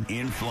Game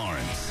in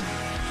Florence.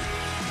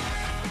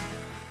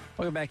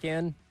 Welcome back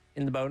in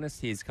the bonus.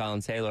 He's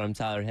Collyn Taylor. I'm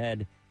Tyler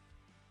Head.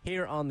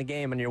 Here on The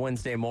Game on your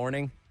Wednesday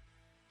morning.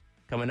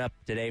 Coming up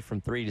today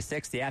from 3 to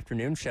 6, the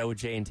afternoon show with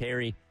Jay and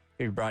Terry.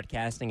 We're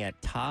broadcasting at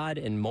Todd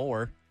and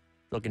More.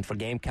 Looking for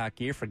Gamecock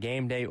gear for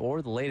game day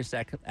or the latest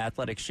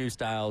athletic shoe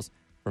styles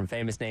from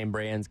famous name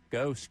brands.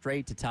 Go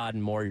straight to Todd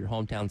and More, your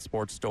hometown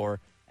sports store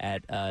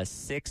at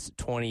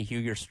 620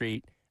 Huger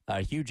Street,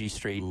 Hugie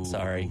Street.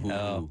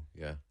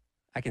 Yeah.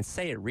 I can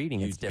say it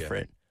reading. It's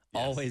different.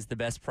 Yes. Always the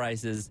best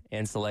prices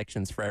and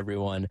selections for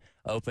everyone.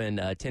 Open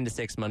 10 to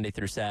 6 Monday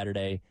through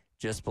Saturday,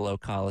 just below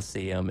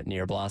Coliseum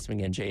near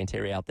Blossoming. And Jay and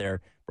Terry out there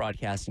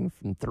broadcasting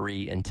from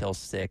 3 until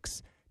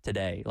 6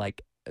 today.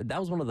 Like, that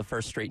was one of the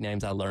first street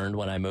names I learned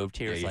when I moved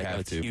here. It's like, oh,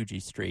 it's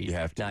Hugie Street,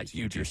 not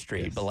Huger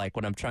Street. Yes. But like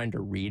when I'm trying to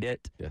read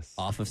it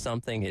off of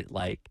something, it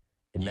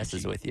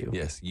messes with you.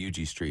 Yes,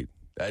 Hugie Street.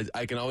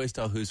 I can always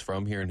tell who's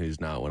from here and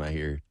who's not when I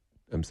hear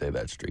them say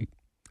that street.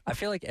 I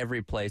feel like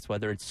every place,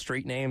 whether it's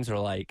street names or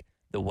like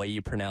the way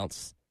you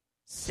pronounce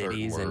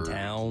cities and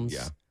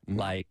towns,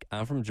 like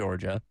I'm from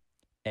Georgia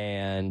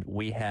and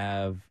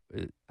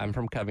I'm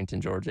from Covington,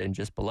 Georgia, and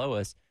just below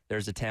us,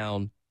 there's a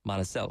town,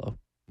 Monticello.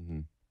 Mm-hmm.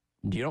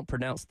 You don't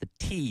pronounce the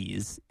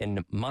T's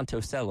in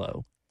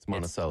Monticello. It's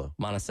Monticello. It's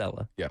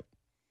Monticello. Yep.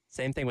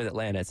 Same thing with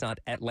Atlanta. It's not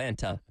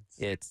Atlanta.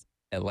 It's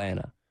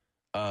Atlanta.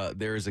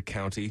 There is a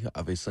county,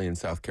 obviously, in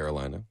South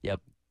Carolina.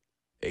 Yep.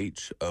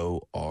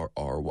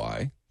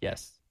 Horry.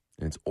 Yes.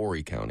 And it's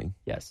Horry County.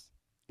 Yes.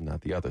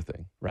 Not the other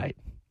thing. Right.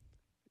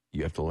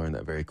 You have to learn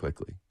that very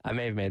quickly. I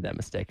may have made that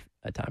mistake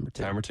a time or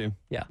two. Time or two?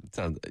 Yeah.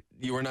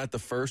 You are not the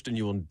first, and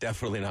you will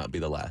definitely not be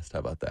the last. How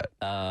about that?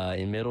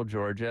 In Middle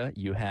Georgia,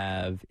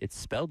 it's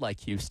spelled like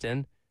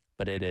Houston,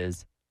 but it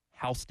is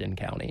Houston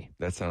County.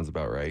 That sounds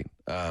about right.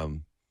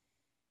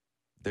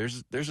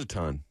 There's a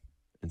ton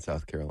in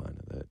South Carolina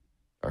that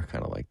are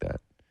kind of like that.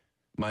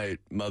 My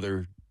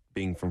mother,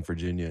 being from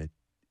Virginia,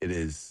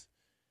 it's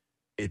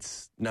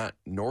not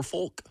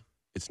Norfolk.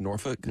 It's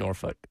Norfolk.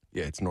 Norfolk.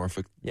 Yeah, it's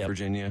Norfolk,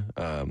 Virginia.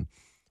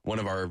 One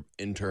of our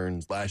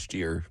interns last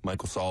year,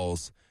 Michael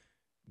Sauls,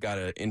 got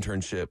an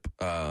internship.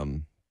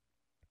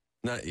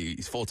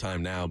 He's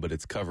full-time now, but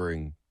it's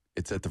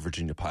at the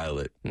Virginia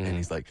Pilot. Mm-hmm. And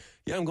he's like,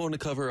 yeah, I'm going to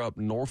cover up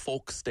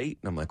Norfolk State.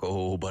 And I'm like,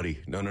 oh, buddy,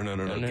 no. Get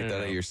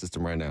that out of your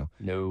system right now.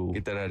 No.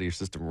 Get that out of your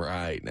system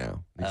right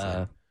now. And he's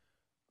like,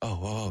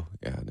 oh,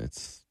 yeah, and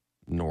it's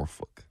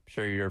Norfolk. I'm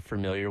sure you're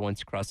familiar once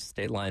you cross the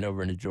state line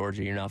over into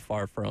Georgia. You're not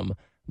far from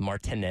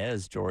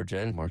Martinez,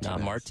 Georgia. Not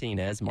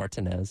Martinez,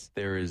 Martinez.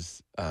 There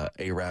is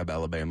Arab,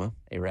 Alabama.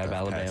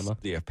 Alabama.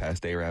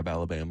 Past Arab,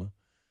 Alabama.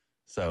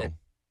 So,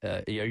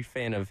 are you a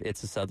fan of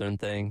It's a Southern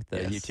Thing, the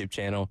YouTube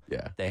channel?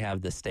 Yeah. They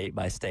have the state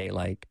by state,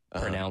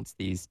 pronounce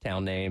these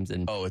town names,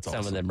 and it's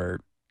some of them are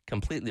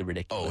completely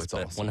ridiculous,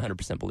 but awesome.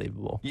 100%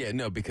 believable. Yeah,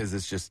 no, because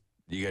it's just,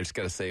 you just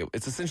got to say,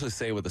 it's essentially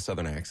say with a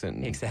Southern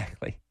accent.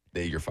 Exactly.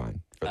 You're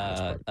fine for the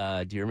most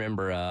part. Do you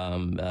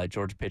remember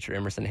Georgia pitcher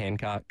Emerson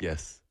Hancock?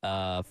 Yes.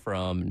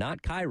 From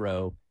not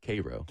Cairo.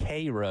 Cairo,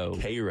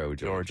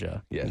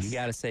 Georgia. Yes. You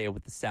got to say it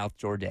with the South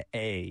Georgia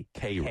A.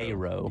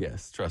 Cairo.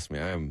 Yes, trust me,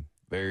 I am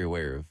very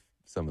aware of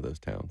some of those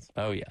towns.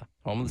 Oh, yeah.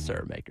 Home of the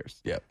syrup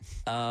makers. Yep.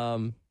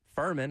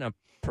 Furman,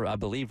 I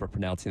believe we're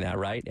pronouncing that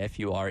right.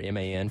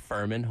 Furman,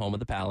 Furman, home of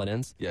the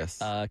Paladins. Yes.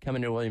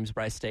 Coming to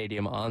Williams-Brice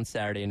Stadium on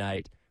Saturday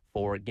night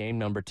for game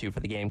number 2 for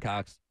the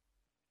Gamecocks.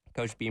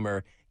 Coach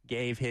Beamer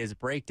gave his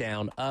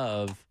breakdown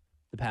of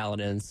the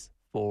Paladins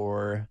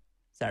for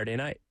Saturday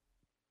night.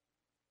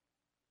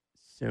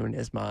 As soon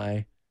as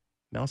my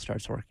mouse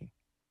starts working.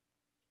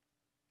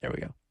 There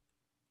we go.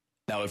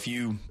 Now, if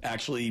you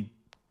actually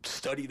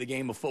study the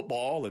game of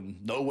football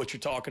and know what you're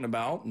talking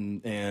about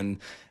and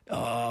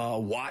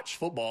watch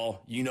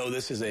football, you know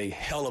this is a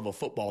hell of a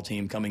football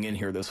team coming in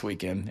here this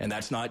weekend. And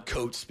that's not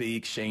coach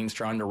speak. Shane's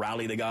trying to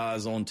rally the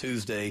guys on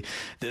Tuesday.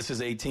 This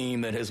is a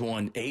team that has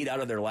won 8 out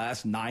of their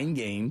last 9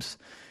 games.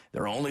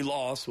 Their only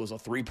loss was a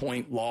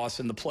 3-point loss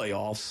in the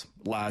playoffs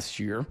last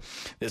year.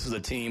 This is a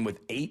team with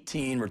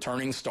 18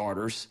 returning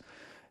starters.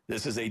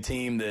 This is a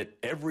team that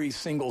every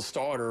single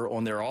starter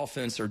on their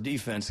offense or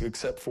defense,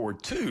 except for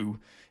 2,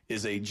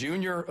 is a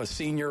junior, a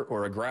senior,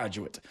 or a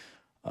graduate.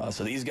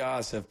 So these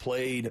guys have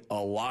played a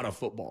lot of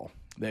football.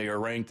 They are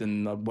ranked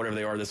in whatever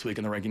they are this week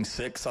in the ranking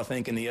 6, I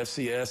think, in the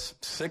FCS,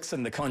 6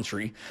 in the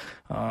country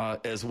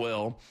as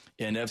well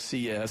in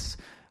FCS.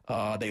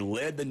 They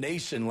led the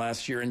nation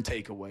last year in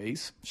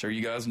takeaways. Sure,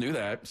 you guys knew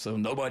that. So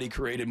nobody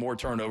created more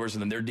turnovers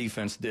than their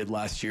defense did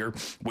last year.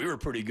 We were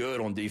pretty good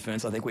on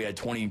defense. I think we had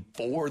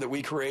 24 that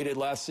we created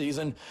last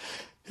season.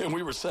 And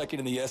we were second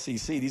in the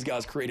SEC. These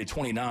guys created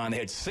 29. They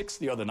had 6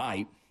 the other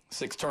night,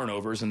 6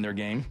 turnovers in their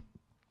game.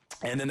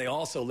 And then they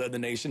also led the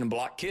nation in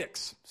block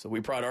kicks. So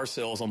we pride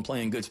ourselves on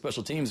playing good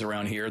special teams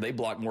around here. They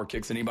blocked more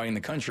kicks than anybody in the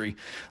country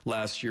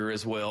last year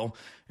as well.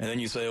 And then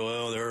you say,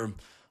 well,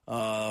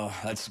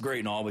 that's great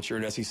and all, but you're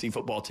an SEC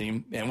football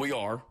team. And we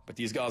are. But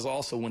these guys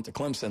also went to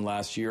Clemson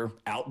last year,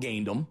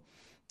 outgained them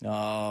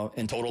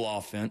in total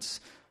offense.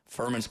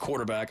 Furman's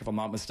quarterback, if I'm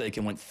not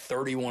mistaken, went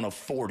 31 of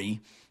 40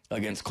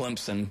 against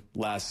Clemson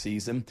last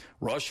season.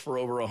 Rushed for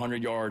over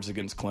 100 yards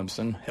against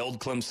Clemson. Held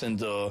Clemson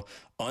to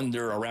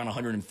under around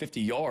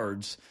 150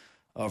 yards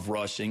of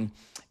rushing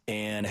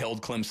and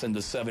held Clemson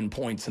to 7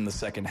 points in the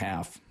second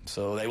half.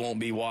 So they won't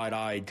be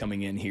wide-eyed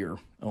coming in here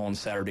on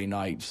Saturday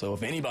night. So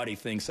if anybody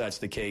thinks that's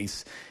the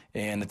case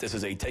and that this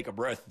is a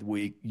take-a-breath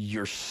week,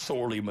 you're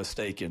sorely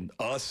mistaken.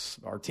 Us,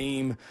 our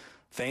team,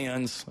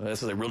 fans,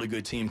 this is a really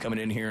good team coming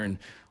in here, and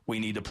we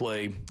need to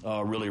play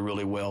really,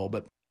 really well.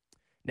 But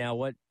now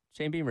what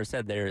Shane Beamer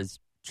said there is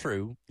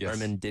true. Yes.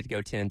 Furman did go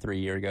 10-3 a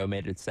year ago, made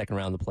it to the second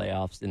round of the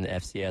playoffs in the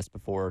FCS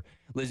before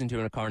losing to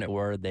an incarnate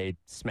word. They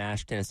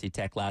smashed Tennessee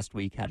Tech last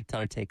week, had a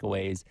ton of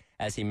takeaways,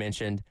 as he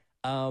mentioned.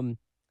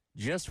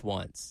 Just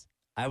once,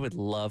 I would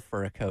love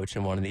for a coach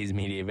in one of these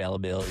media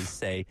availabilities to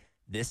say,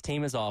 this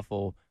team is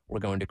awful. We're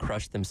going to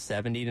crush them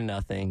 70-0,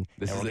 and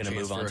we're going to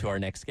move on to our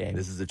next game.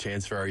 This is a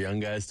chance for our young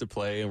guys to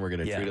play, and we're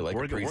going to treat it like a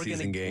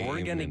preseason game.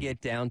 We're going to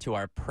get down to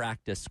our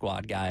practice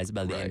squad guys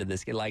by the end of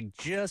this game. Like,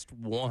 just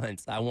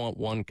once, I want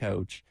one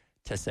coach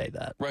to say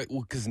that. Right,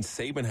 well, because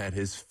Saban had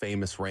his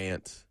famous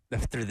rant.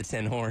 Through the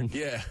tin horn.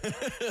 Yeah,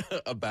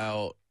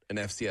 about an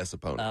FCS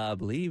opponent. I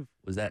believe,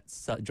 was that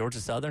Georgia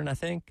Southern, I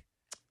think?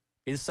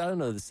 Is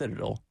Southern or the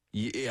Citadel?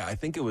 Yeah, I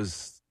think it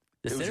was.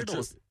 The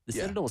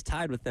Citadel was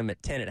tied with them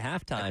at 10 at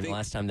halftime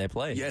last time they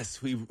played. Yes,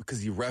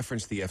 because you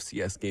referenced the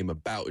FCS game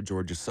about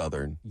Georgia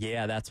Southern.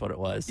 Yeah, that's what it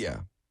was. Yeah.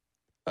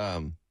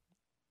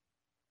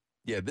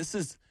 This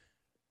is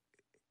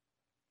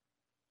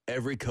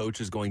every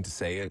coach is going to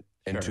say it,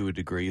 and to a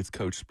degree it's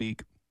coach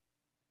speak.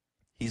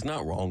 He's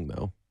not wrong,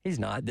 though. He's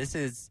not. This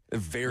is a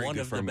very one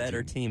good of the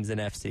better teams in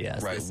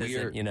FCS. Right. This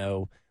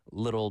isn't,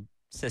 little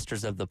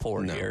sisters of the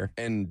poor here.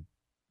 And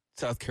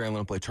South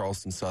Carolina played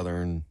Charleston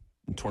Southern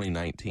in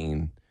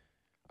 2019,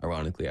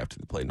 ironically, after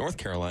they played North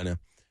Carolina.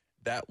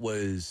 That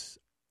was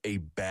a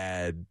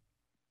bad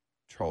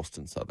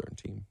Charleston Southern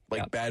team.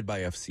 Bad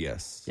by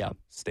FCS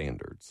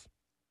standards.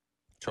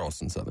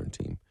 Charleston Southern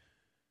team.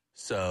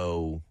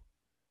 So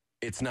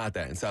it's not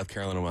that. And South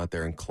Carolina went out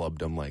there and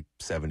clubbed them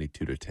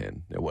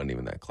 72-10. It wasn't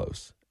even that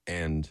close.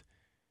 And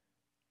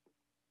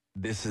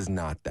this is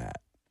not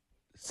that.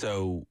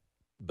 So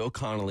Bill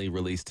Connolly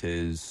released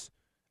his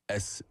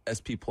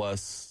SP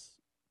Plus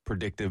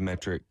predictive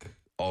metric,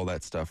 all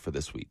that stuff for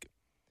this week.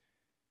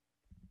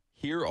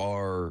 Here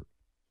are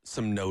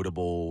some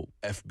notable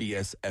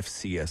FBS,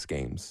 FCS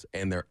games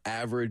and their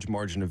average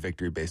margin of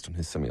victory based on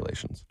his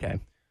simulations. Okay.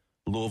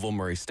 Louisville,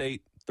 Murray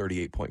State,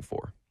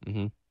 38.4.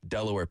 Mm-hmm.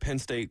 Delaware, Penn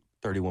State,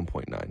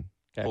 31.9. Okay.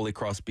 Holy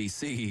Cross,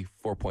 BC,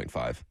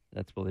 4.5.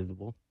 That's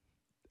believable.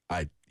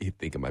 I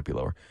think it might be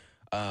lower.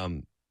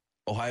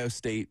 Ohio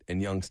State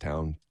and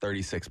Youngstown,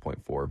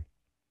 36.4.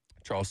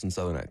 Charleston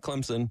Southern at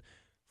Clemson,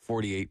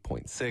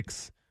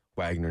 48.6.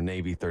 Wagner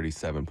Navy,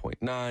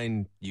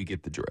 37.9. You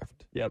get the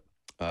drift. Yep.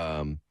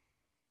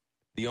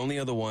 The only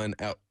other one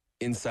out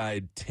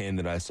inside 10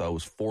 that I saw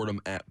was Fordham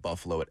at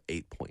Buffalo at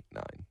 8.9.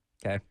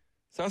 Okay.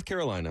 South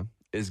Carolina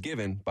is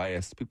given by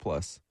SP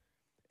Plus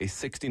a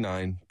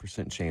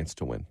 69% chance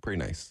to win. Pretty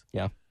nice.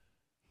 Yeah.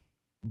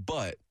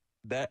 But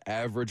that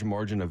average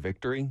margin of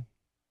victory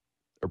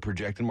or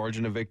projected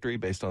margin of victory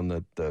based on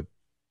the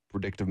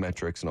predictive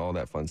metrics and all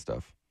that fun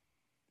stuff,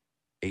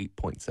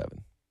 8.7.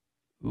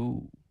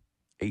 Ooh.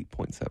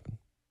 8.7.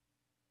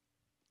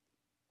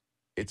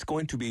 It's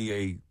going to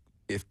be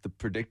if the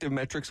predictive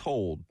metrics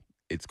hold,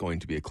 it's going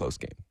to be a close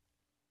game.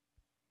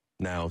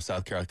 Now,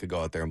 South Carolina could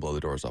go out there and blow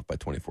the doors off by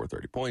 24,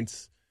 30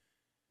 points.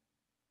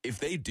 If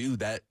they do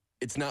that,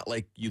 it's not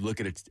like you look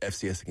at an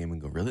FCS game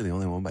and go, really, they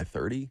only won by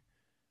 30?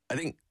 I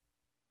think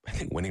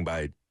winning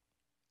by,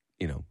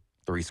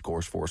 3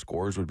 scores, 4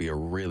 scores would be a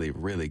really,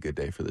 really good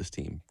day for this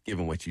team,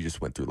 given what you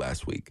just went through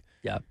last week.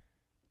 Yeah.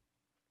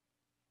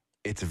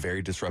 It's a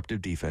very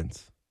disruptive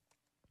defense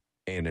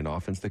and an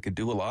offense that could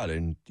do a lot.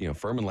 And,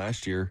 Furman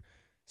last year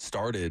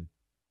started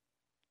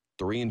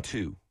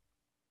 3-2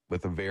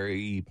 with a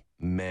very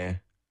meh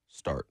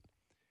start.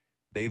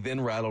 They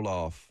then rattled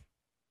off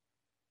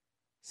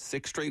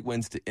 6 straight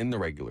wins to end the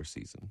regular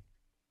season.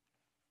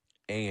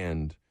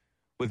 And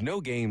with no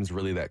games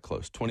really that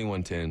close,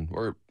 21-10,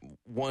 or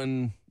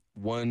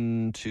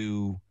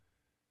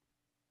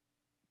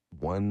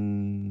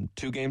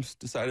 2 games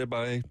decided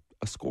by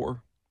a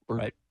score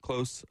or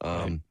close.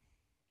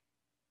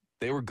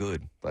 They were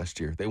good last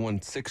year. They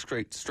won 6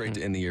 straight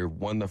to end the year,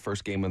 won the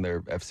first game in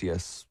their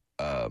FCS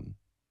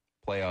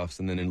playoffs,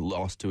 and then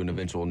lost to an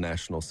eventual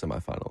national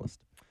semifinalist.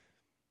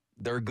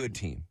 They're a good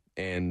team,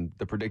 and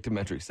the predictive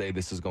metrics say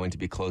this is going to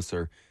be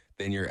closer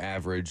than your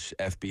average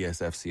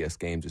FBS, FCS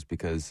game, just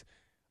because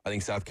I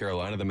think South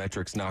Carolina, the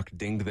metrics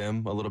dinged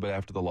them a little bit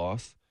after the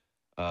loss.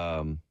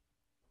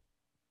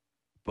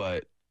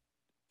 But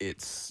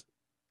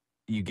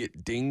you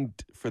get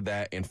dinged for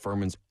that, and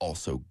Furman's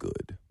also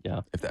good.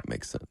 Yeah. If that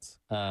makes sense.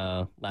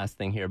 Last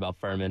thing here about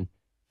Furman.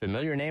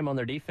 Familiar name on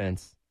their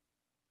defense,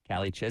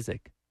 Callie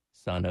Chiswick,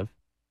 son of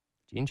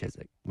Gene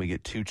Chiswick. We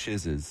get 2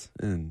 Chizes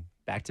in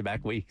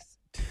back-to-back weeks.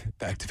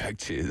 Back-to-back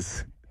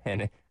Chiz.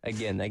 And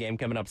again, that game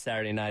coming up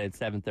Saturday night at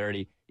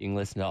 7:30. You can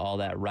listen to all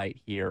that right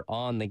here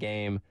on the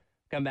game.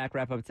 Come back,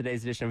 wrap up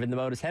today's edition of In the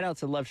Modus. Head out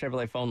to the Love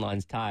Chevrolet phone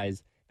lines.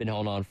 Ty's been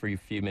holding on for a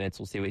few minutes.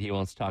 We'll see what he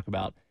wants to talk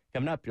about.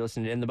 Coming up, you're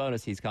listening to In the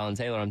Bonus. He's Collyn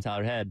Taylor. I'm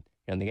Tyler Head.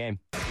 Here on the game.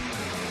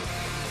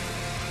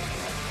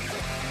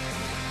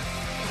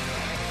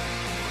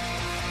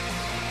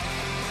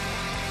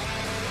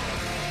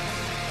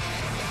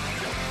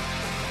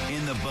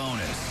 In the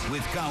Bonus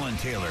with Collyn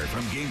Taylor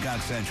from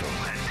Gamecock Central.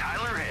 And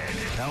Tyler Head.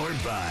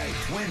 Powered by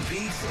Twin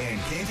Peaks and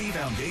Canty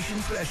Foundation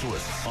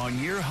Specialists on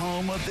your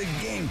home of the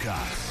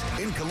Gamecocks.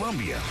 In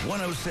Columbia,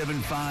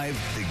 107.5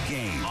 The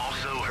Game.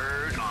 Also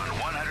heard on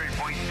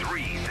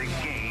 100.3 The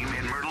Game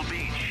in Myrtle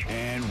Beach.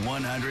 And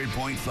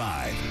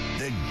 100.5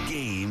 The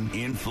Game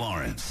in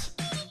Florence.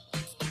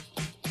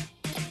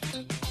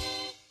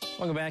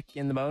 Welcome back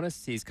in the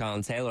Bonus. He's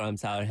Collyn Taylor. I'm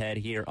Tyler Head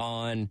here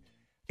on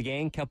the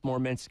game. Couple more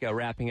minutes to go,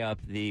 wrapping up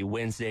the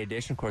Wednesday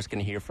edition. Of course,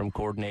 going to hear from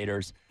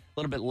coordinators a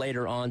little bit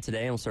later on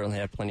today, and we'll certainly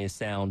have plenty of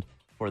sound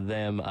for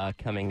them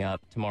coming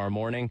up tomorrow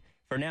morning.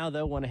 For now,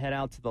 though, want to head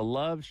out to the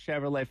Love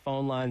Chevrolet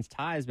phone lines.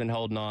 Ty's been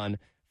holding on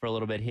for a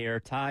little bit here.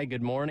 Ty,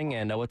 good morning,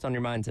 and what's on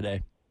your mind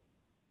today?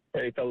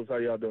 Hey, fellas, how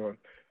y'all doing?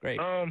 Great.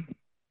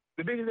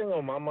 The biggest thing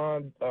on my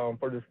mind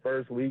for this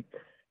first week,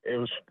 it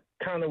was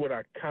kind of what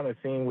I kind of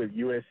seen with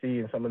USC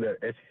and some of the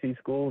SEC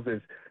schools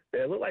is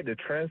that it looked like the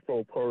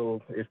transfer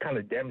portal is kind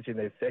of damaging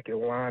their second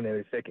line and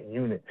their second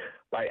unit.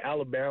 Like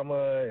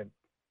Alabama and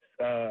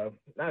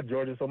not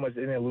Georgia so much,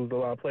 they didn't lose a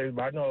lot of players,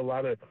 but I know a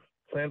lot of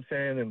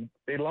Clemson, and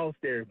they lost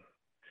their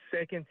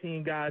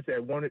second-team guys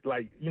that wanted,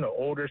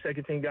 older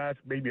second-team guys,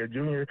 maybe a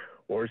junior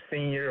or a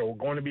senior or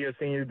going to be a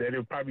senior that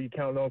they'll probably be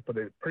counting on for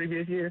the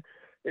previous year.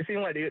 It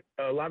seemed like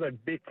a lot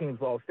of big teams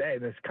lost that,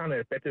 and it's kind of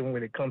affected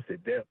when it comes to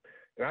depth.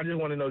 And I just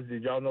want to know,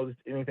 did y'all notice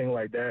anything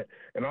like that?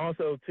 And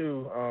also,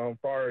 too, as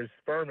far as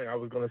Furman, I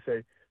was going to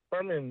say,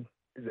 Furman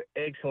is an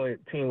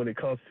excellent team when it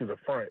comes to the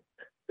front.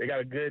 They got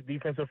a good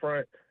defensive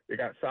front. They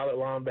got solid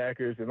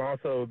linebackers, and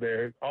also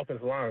their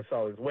offensive line is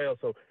solid as well.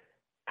 So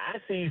I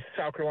see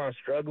South Carolina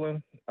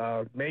struggling,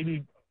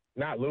 maybe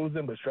not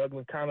losing, but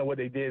struggling, kind of what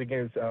they did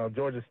against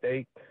Georgia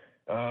State.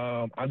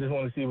 I just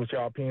want to see what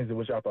y'all opinions and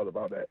what y'all thought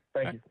about that.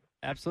 Thank you.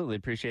 Absolutely.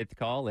 Appreciate the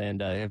call,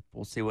 and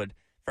we'll see what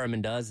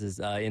Furman does is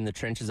in the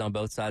trenches on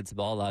both sides of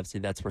the ball. Obviously,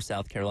 that's where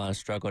South Carolina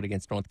struggled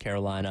against North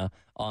Carolina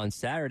on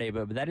Saturday,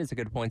 but that is a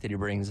good point that he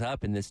brings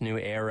up in this new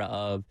era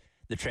of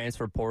the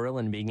transfer portal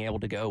and being able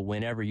to go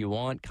whenever you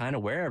want, kind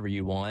of wherever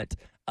you want.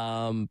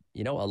 A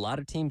lot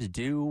of teams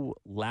do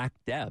lack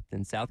depth,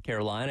 and South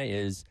Carolina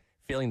is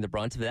feeling the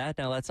brunt of that.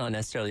 Now, that's not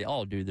necessarily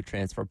all due to the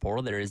transfer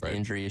portal. There is the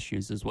injury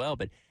issues as well,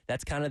 but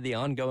that's kind of the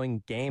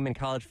ongoing game in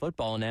college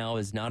football now,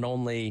 is not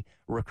only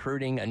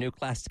recruiting a new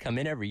class to come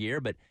in every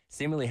year, but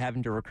seemingly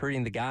having to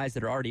recruiting the guys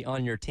that are already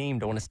on your team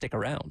to want to stick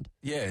around.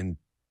 Yeah, and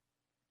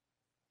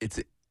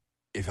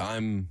if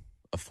I'm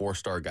a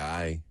 4-star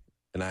guy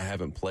and I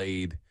haven't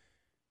played,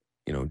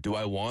 do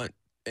I want,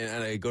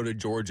 and I go to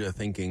Georgia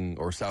thinking,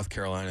 or South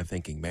Carolina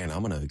thinking, man,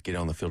 I'm going to get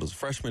on the field as a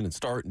freshman and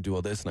start and do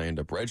all this, and I end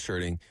up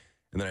redshirting,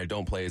 and then I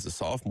don't play as a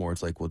sophomore.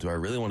 It's like, well, do I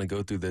really want to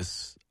go through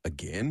this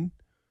again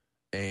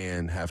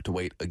and have to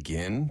wait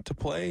again to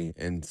play?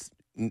 And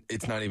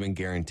it's not even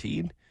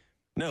guaranteed.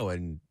 No,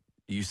 and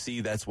you see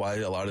that's why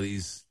a lot of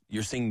these,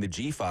 you're seeing the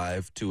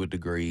G5 to a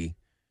degree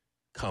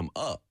come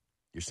up.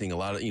 You're seeing a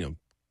lot of,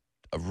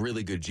 of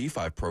really good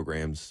G5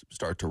 programs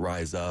start to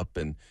rise up,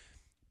 and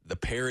the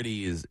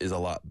parity is a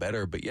lot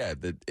better. But yeah,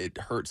 it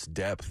hurts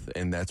depth,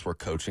 and that's where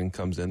coaching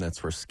comes in.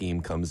 That's where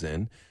scheme comes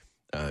in.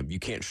 You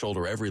can't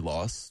shoulder every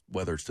loss,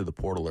 whether it's to the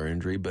portal or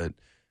injury, but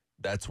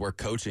that's where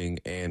coaching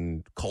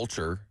and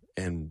culture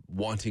and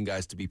wanting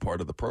guys to be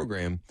part of the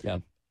program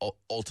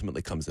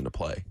ultimately comes into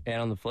play.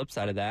 And on the flip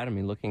side of that, I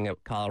mean, looking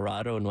at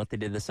Colorado and what they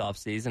did this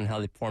offseason, how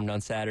they performed on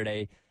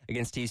Saturday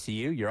against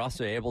TCU, you're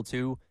also able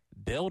to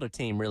build a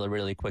team really,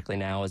 really quickly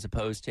now, as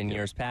opposed to in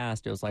years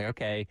past. It was like,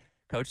 okay,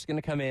 coach is going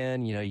to come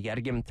in, you got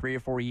to give him 3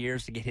 or 4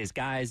 years to get his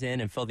guys in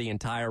and fill the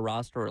entire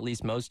roster, or at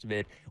least most of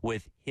it,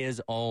 with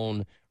his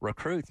own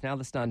recruits. Now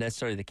that's not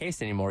necessarily the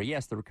case anymore.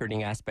 Yes, the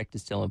recruiting aspect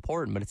is still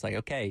important, but it's like,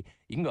 okay,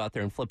 you can go out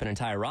there and flip an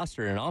entire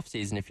roster in an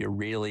offseason if you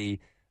really,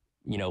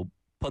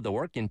 put the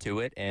work into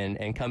it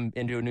and come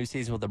into a new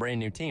season with a brand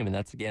new team. And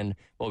that's, again,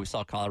 what we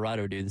saw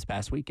Colorado do this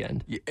past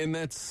weekend. Yeah, and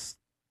it's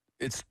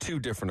 2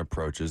 different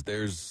approaches.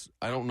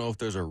 I don't know if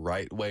there's a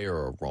right way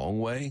or a wrong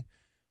way,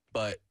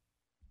 but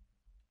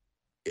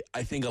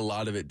I think a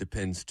lot of it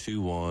depends,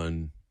 too,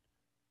 on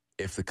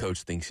if the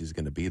coach thinks he's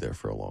going to be there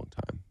for a long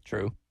time.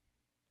 True.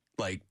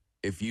 Like,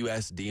 if you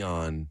asked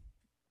Dion,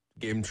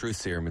 gave him truth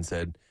serum and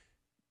said,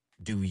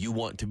 do you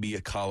want to be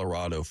at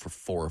Colorado for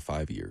 4 or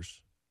 5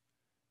 years?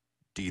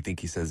 Do you think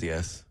he says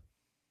yes?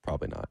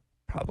 Probably not.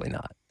 Probably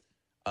not.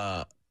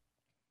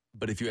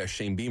 But if you ask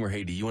Shane Beamer,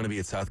 hey, do you want to be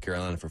at South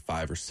Carolina for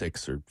 5 or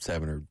 6 or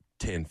 7 or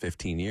 10,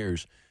 15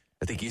 years?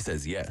 I think he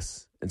says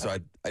yes. And so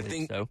I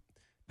think so.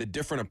 The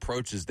different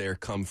approaches there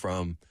come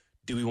from,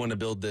 do we want to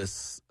build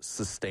this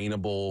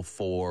sustainable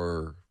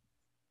for,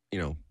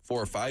 4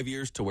 or 5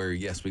 years to where,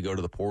 yes, we go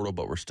to the portal,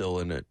 but we're still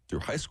in it through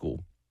high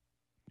school?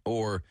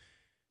 Or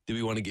do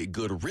we want to get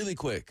good really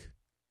quick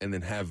and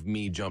then have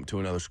me jump to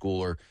another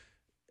school?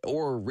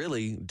 Or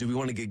really, do we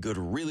want to get good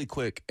really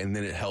quick and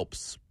then it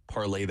helps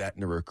parlay that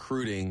into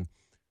recruiting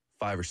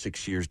 5 or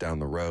 6 years down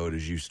the road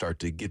as you start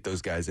to get those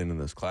guys in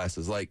those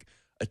classes? Like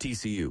a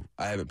TCU.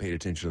 I haven't paid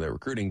attention to their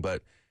recruiting,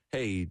 but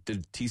hey,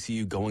 did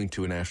TCU going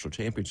to a national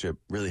championship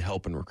really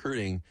help in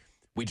recruiting?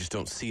 We just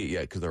don't see it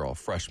yet because they're all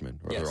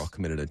freshmen or they're all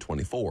committed at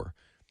 24.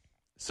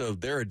 So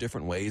there are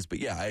different ways. But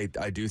yeah,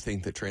 I do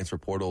think that transfer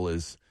portal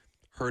is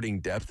hurting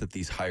depth at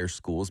these higher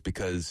schools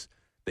because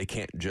they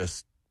can't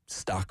just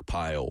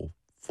stockpile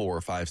 4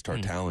 or 5-star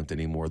talent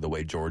anymore the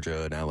way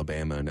Georgia and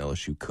Alabama and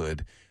LSU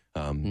could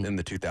in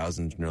the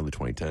 2000s and early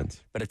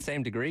 2010s. But at the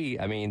same degree,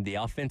 I mean, the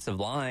offensive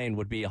line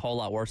would be a whole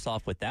lot worse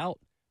off without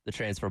the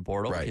transfer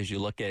portal, because you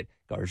look at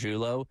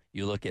Gargiulo,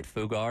 you look at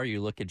Fugar,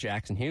 you look at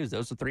Jackson Hughes.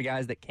 Those are 3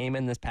 guys that came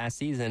in this past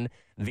season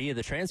via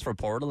the transfer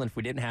portal, and if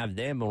we didn't have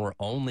them and we're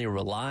only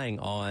relying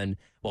on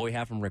what we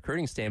have from a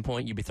recruiting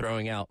standpoint, you'd be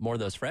throwing out more of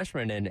those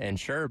freshmen, and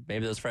sure,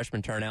 maybe those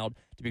freshmen turn out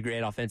to be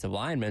great offensive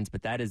linemen,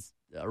 but that is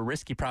a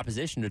risky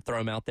proposition to throw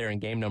them out there in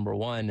game number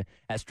 1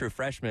 as true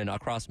freshmen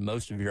across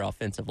most of your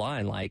offensive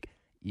line. Like,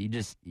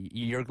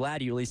 you're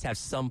glad you at least have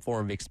some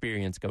form of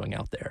experience going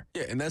out there.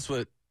 Yeah, and that's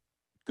what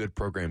good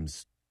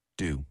programs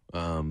do.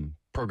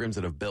 Programs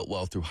that have built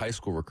well through high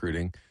school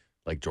recruiting,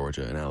 like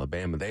Georgia and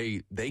Alabama,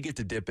 they get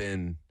to dip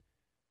in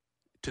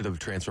to the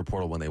transfer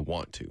portal when they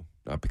want to,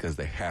 not because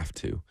they have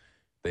to.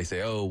 They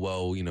say, oh,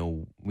 well,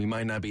 we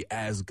might not be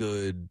as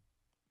good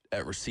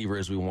at receiver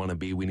as we want to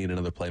be. We need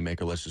another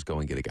playmaker. Let's just go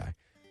and get a guy.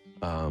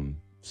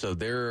 So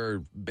there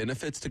are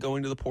benefits to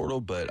going to the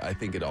portal, but I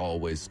think it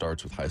always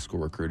starts with high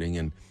school recruiting.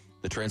 And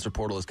the transfer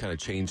portal has kind of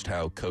changed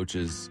how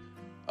coaches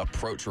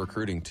approach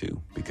recruiting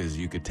too, because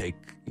you could take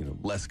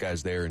less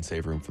guys there and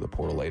save room for the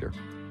portal later.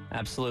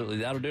 Absolutely.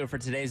 That'll do it for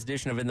today's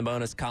edition of In the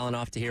Bonus. Calling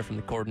off to hear from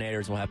the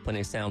coordinators. We'll have plenty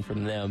of sound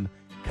from them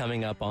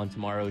coming up on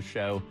tomorrow's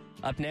show.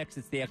 Up next,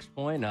 it's the Extra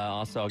Point.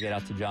 Also, I'll get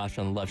out to Josh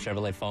on the Love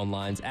Chevrolet phone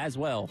lines as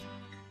well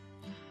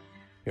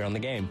here on The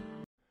Game.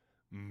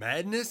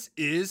 Madness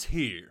is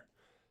here.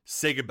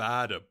 Say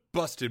goodbye to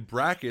busted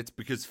brackets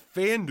because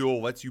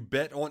FanDuel lets you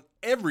bet on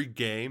every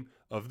game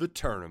of the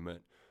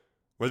tournament.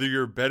 Whether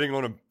you're betting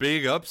on a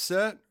big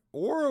upset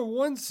or a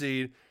 1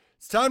 seed,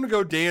 it's time to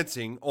go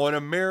dancing on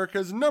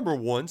America's #1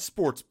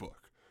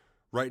 sportsbook.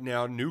 Right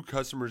now, new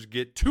customers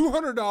get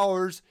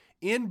 $200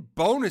 in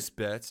bonus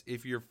bets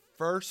if your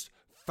first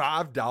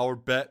 $5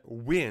 bet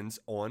wins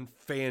on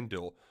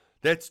FanDuel.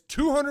 That's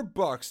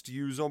 $200 to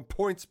use on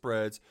point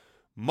spreads,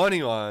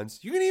 money lines.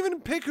 You can even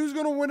pick who's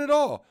going to win it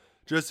all.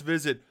 Just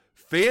visit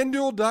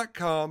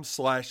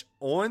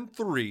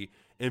FanDuel.com/on3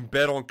 and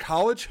bet on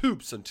college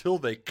hoops until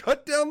they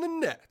cut down the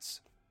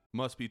nets.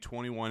 Must be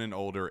 21 and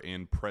older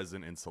and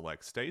present in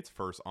select states.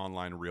 First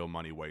online real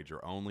money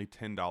wager only.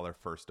 $10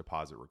 first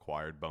deposit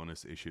required.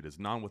 Bonus issued as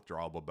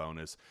non-withdrawable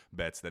bonus.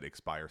 Bets that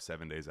expire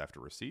 7 days after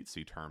receipt.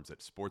 See terms at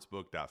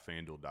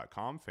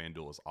sportsbook.fanduel.com.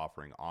 FanDuel is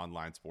offering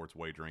online sports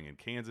wagering in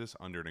Kansas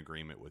under an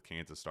agreement with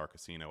Kansas Star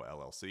Casino,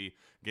 LLC.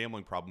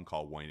 Gambling problem?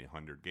 Call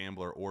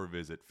 1-800-GAMBLER or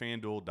visit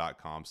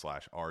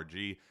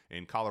fanduel.com/RG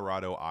in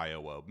Colorado,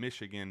 Iowa,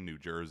 Michigan, New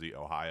Jersey,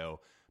 Ohio,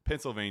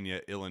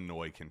 Pennsylvania,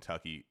 Illinois,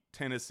 Kentucky,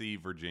 Tennessee,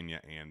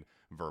 Virginia, and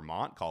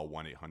Vermont, call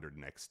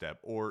 1-800-NEXT-STEP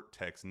or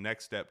text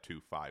NEXT STEP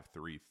to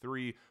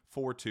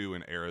 53342.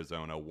 In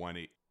Arizona,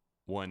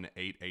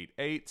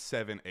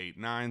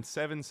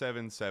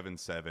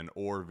 1-888-789-7777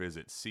 or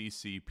visit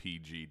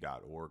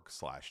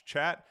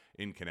ccpg.org/chat.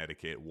 In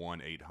Connecticut,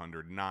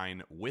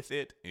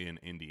 1-800-9-WITH-IT. In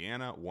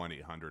Indiana,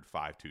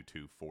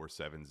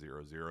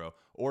 1-800-522-4700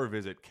 or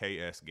visit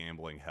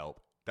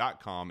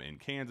ksgamblinghelp.com. In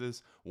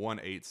Kansas,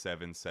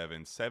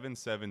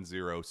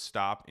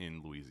 1-877-770-STOP.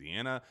 In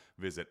Louisiana,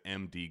 visit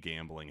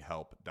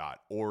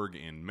mdgamblinghelp.org.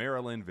 In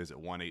Maryland, visit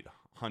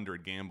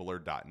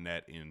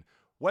 1-800-gambler.net. In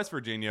West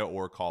Virginia,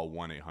 or call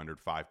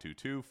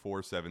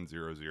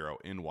 1-800-522-4700.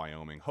 In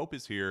Wyoming, hope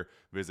is here.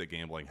 Visit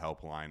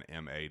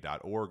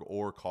gamblinghelplinema.org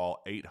or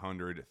call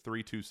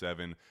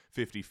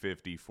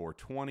 800-327-5050 for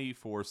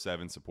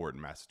 24/7 support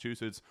in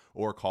Massachusetts,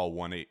 or call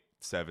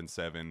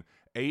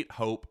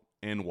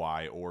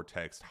 1-877-8-HOPE-NY or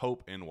text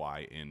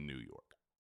HOPE-NY in New York.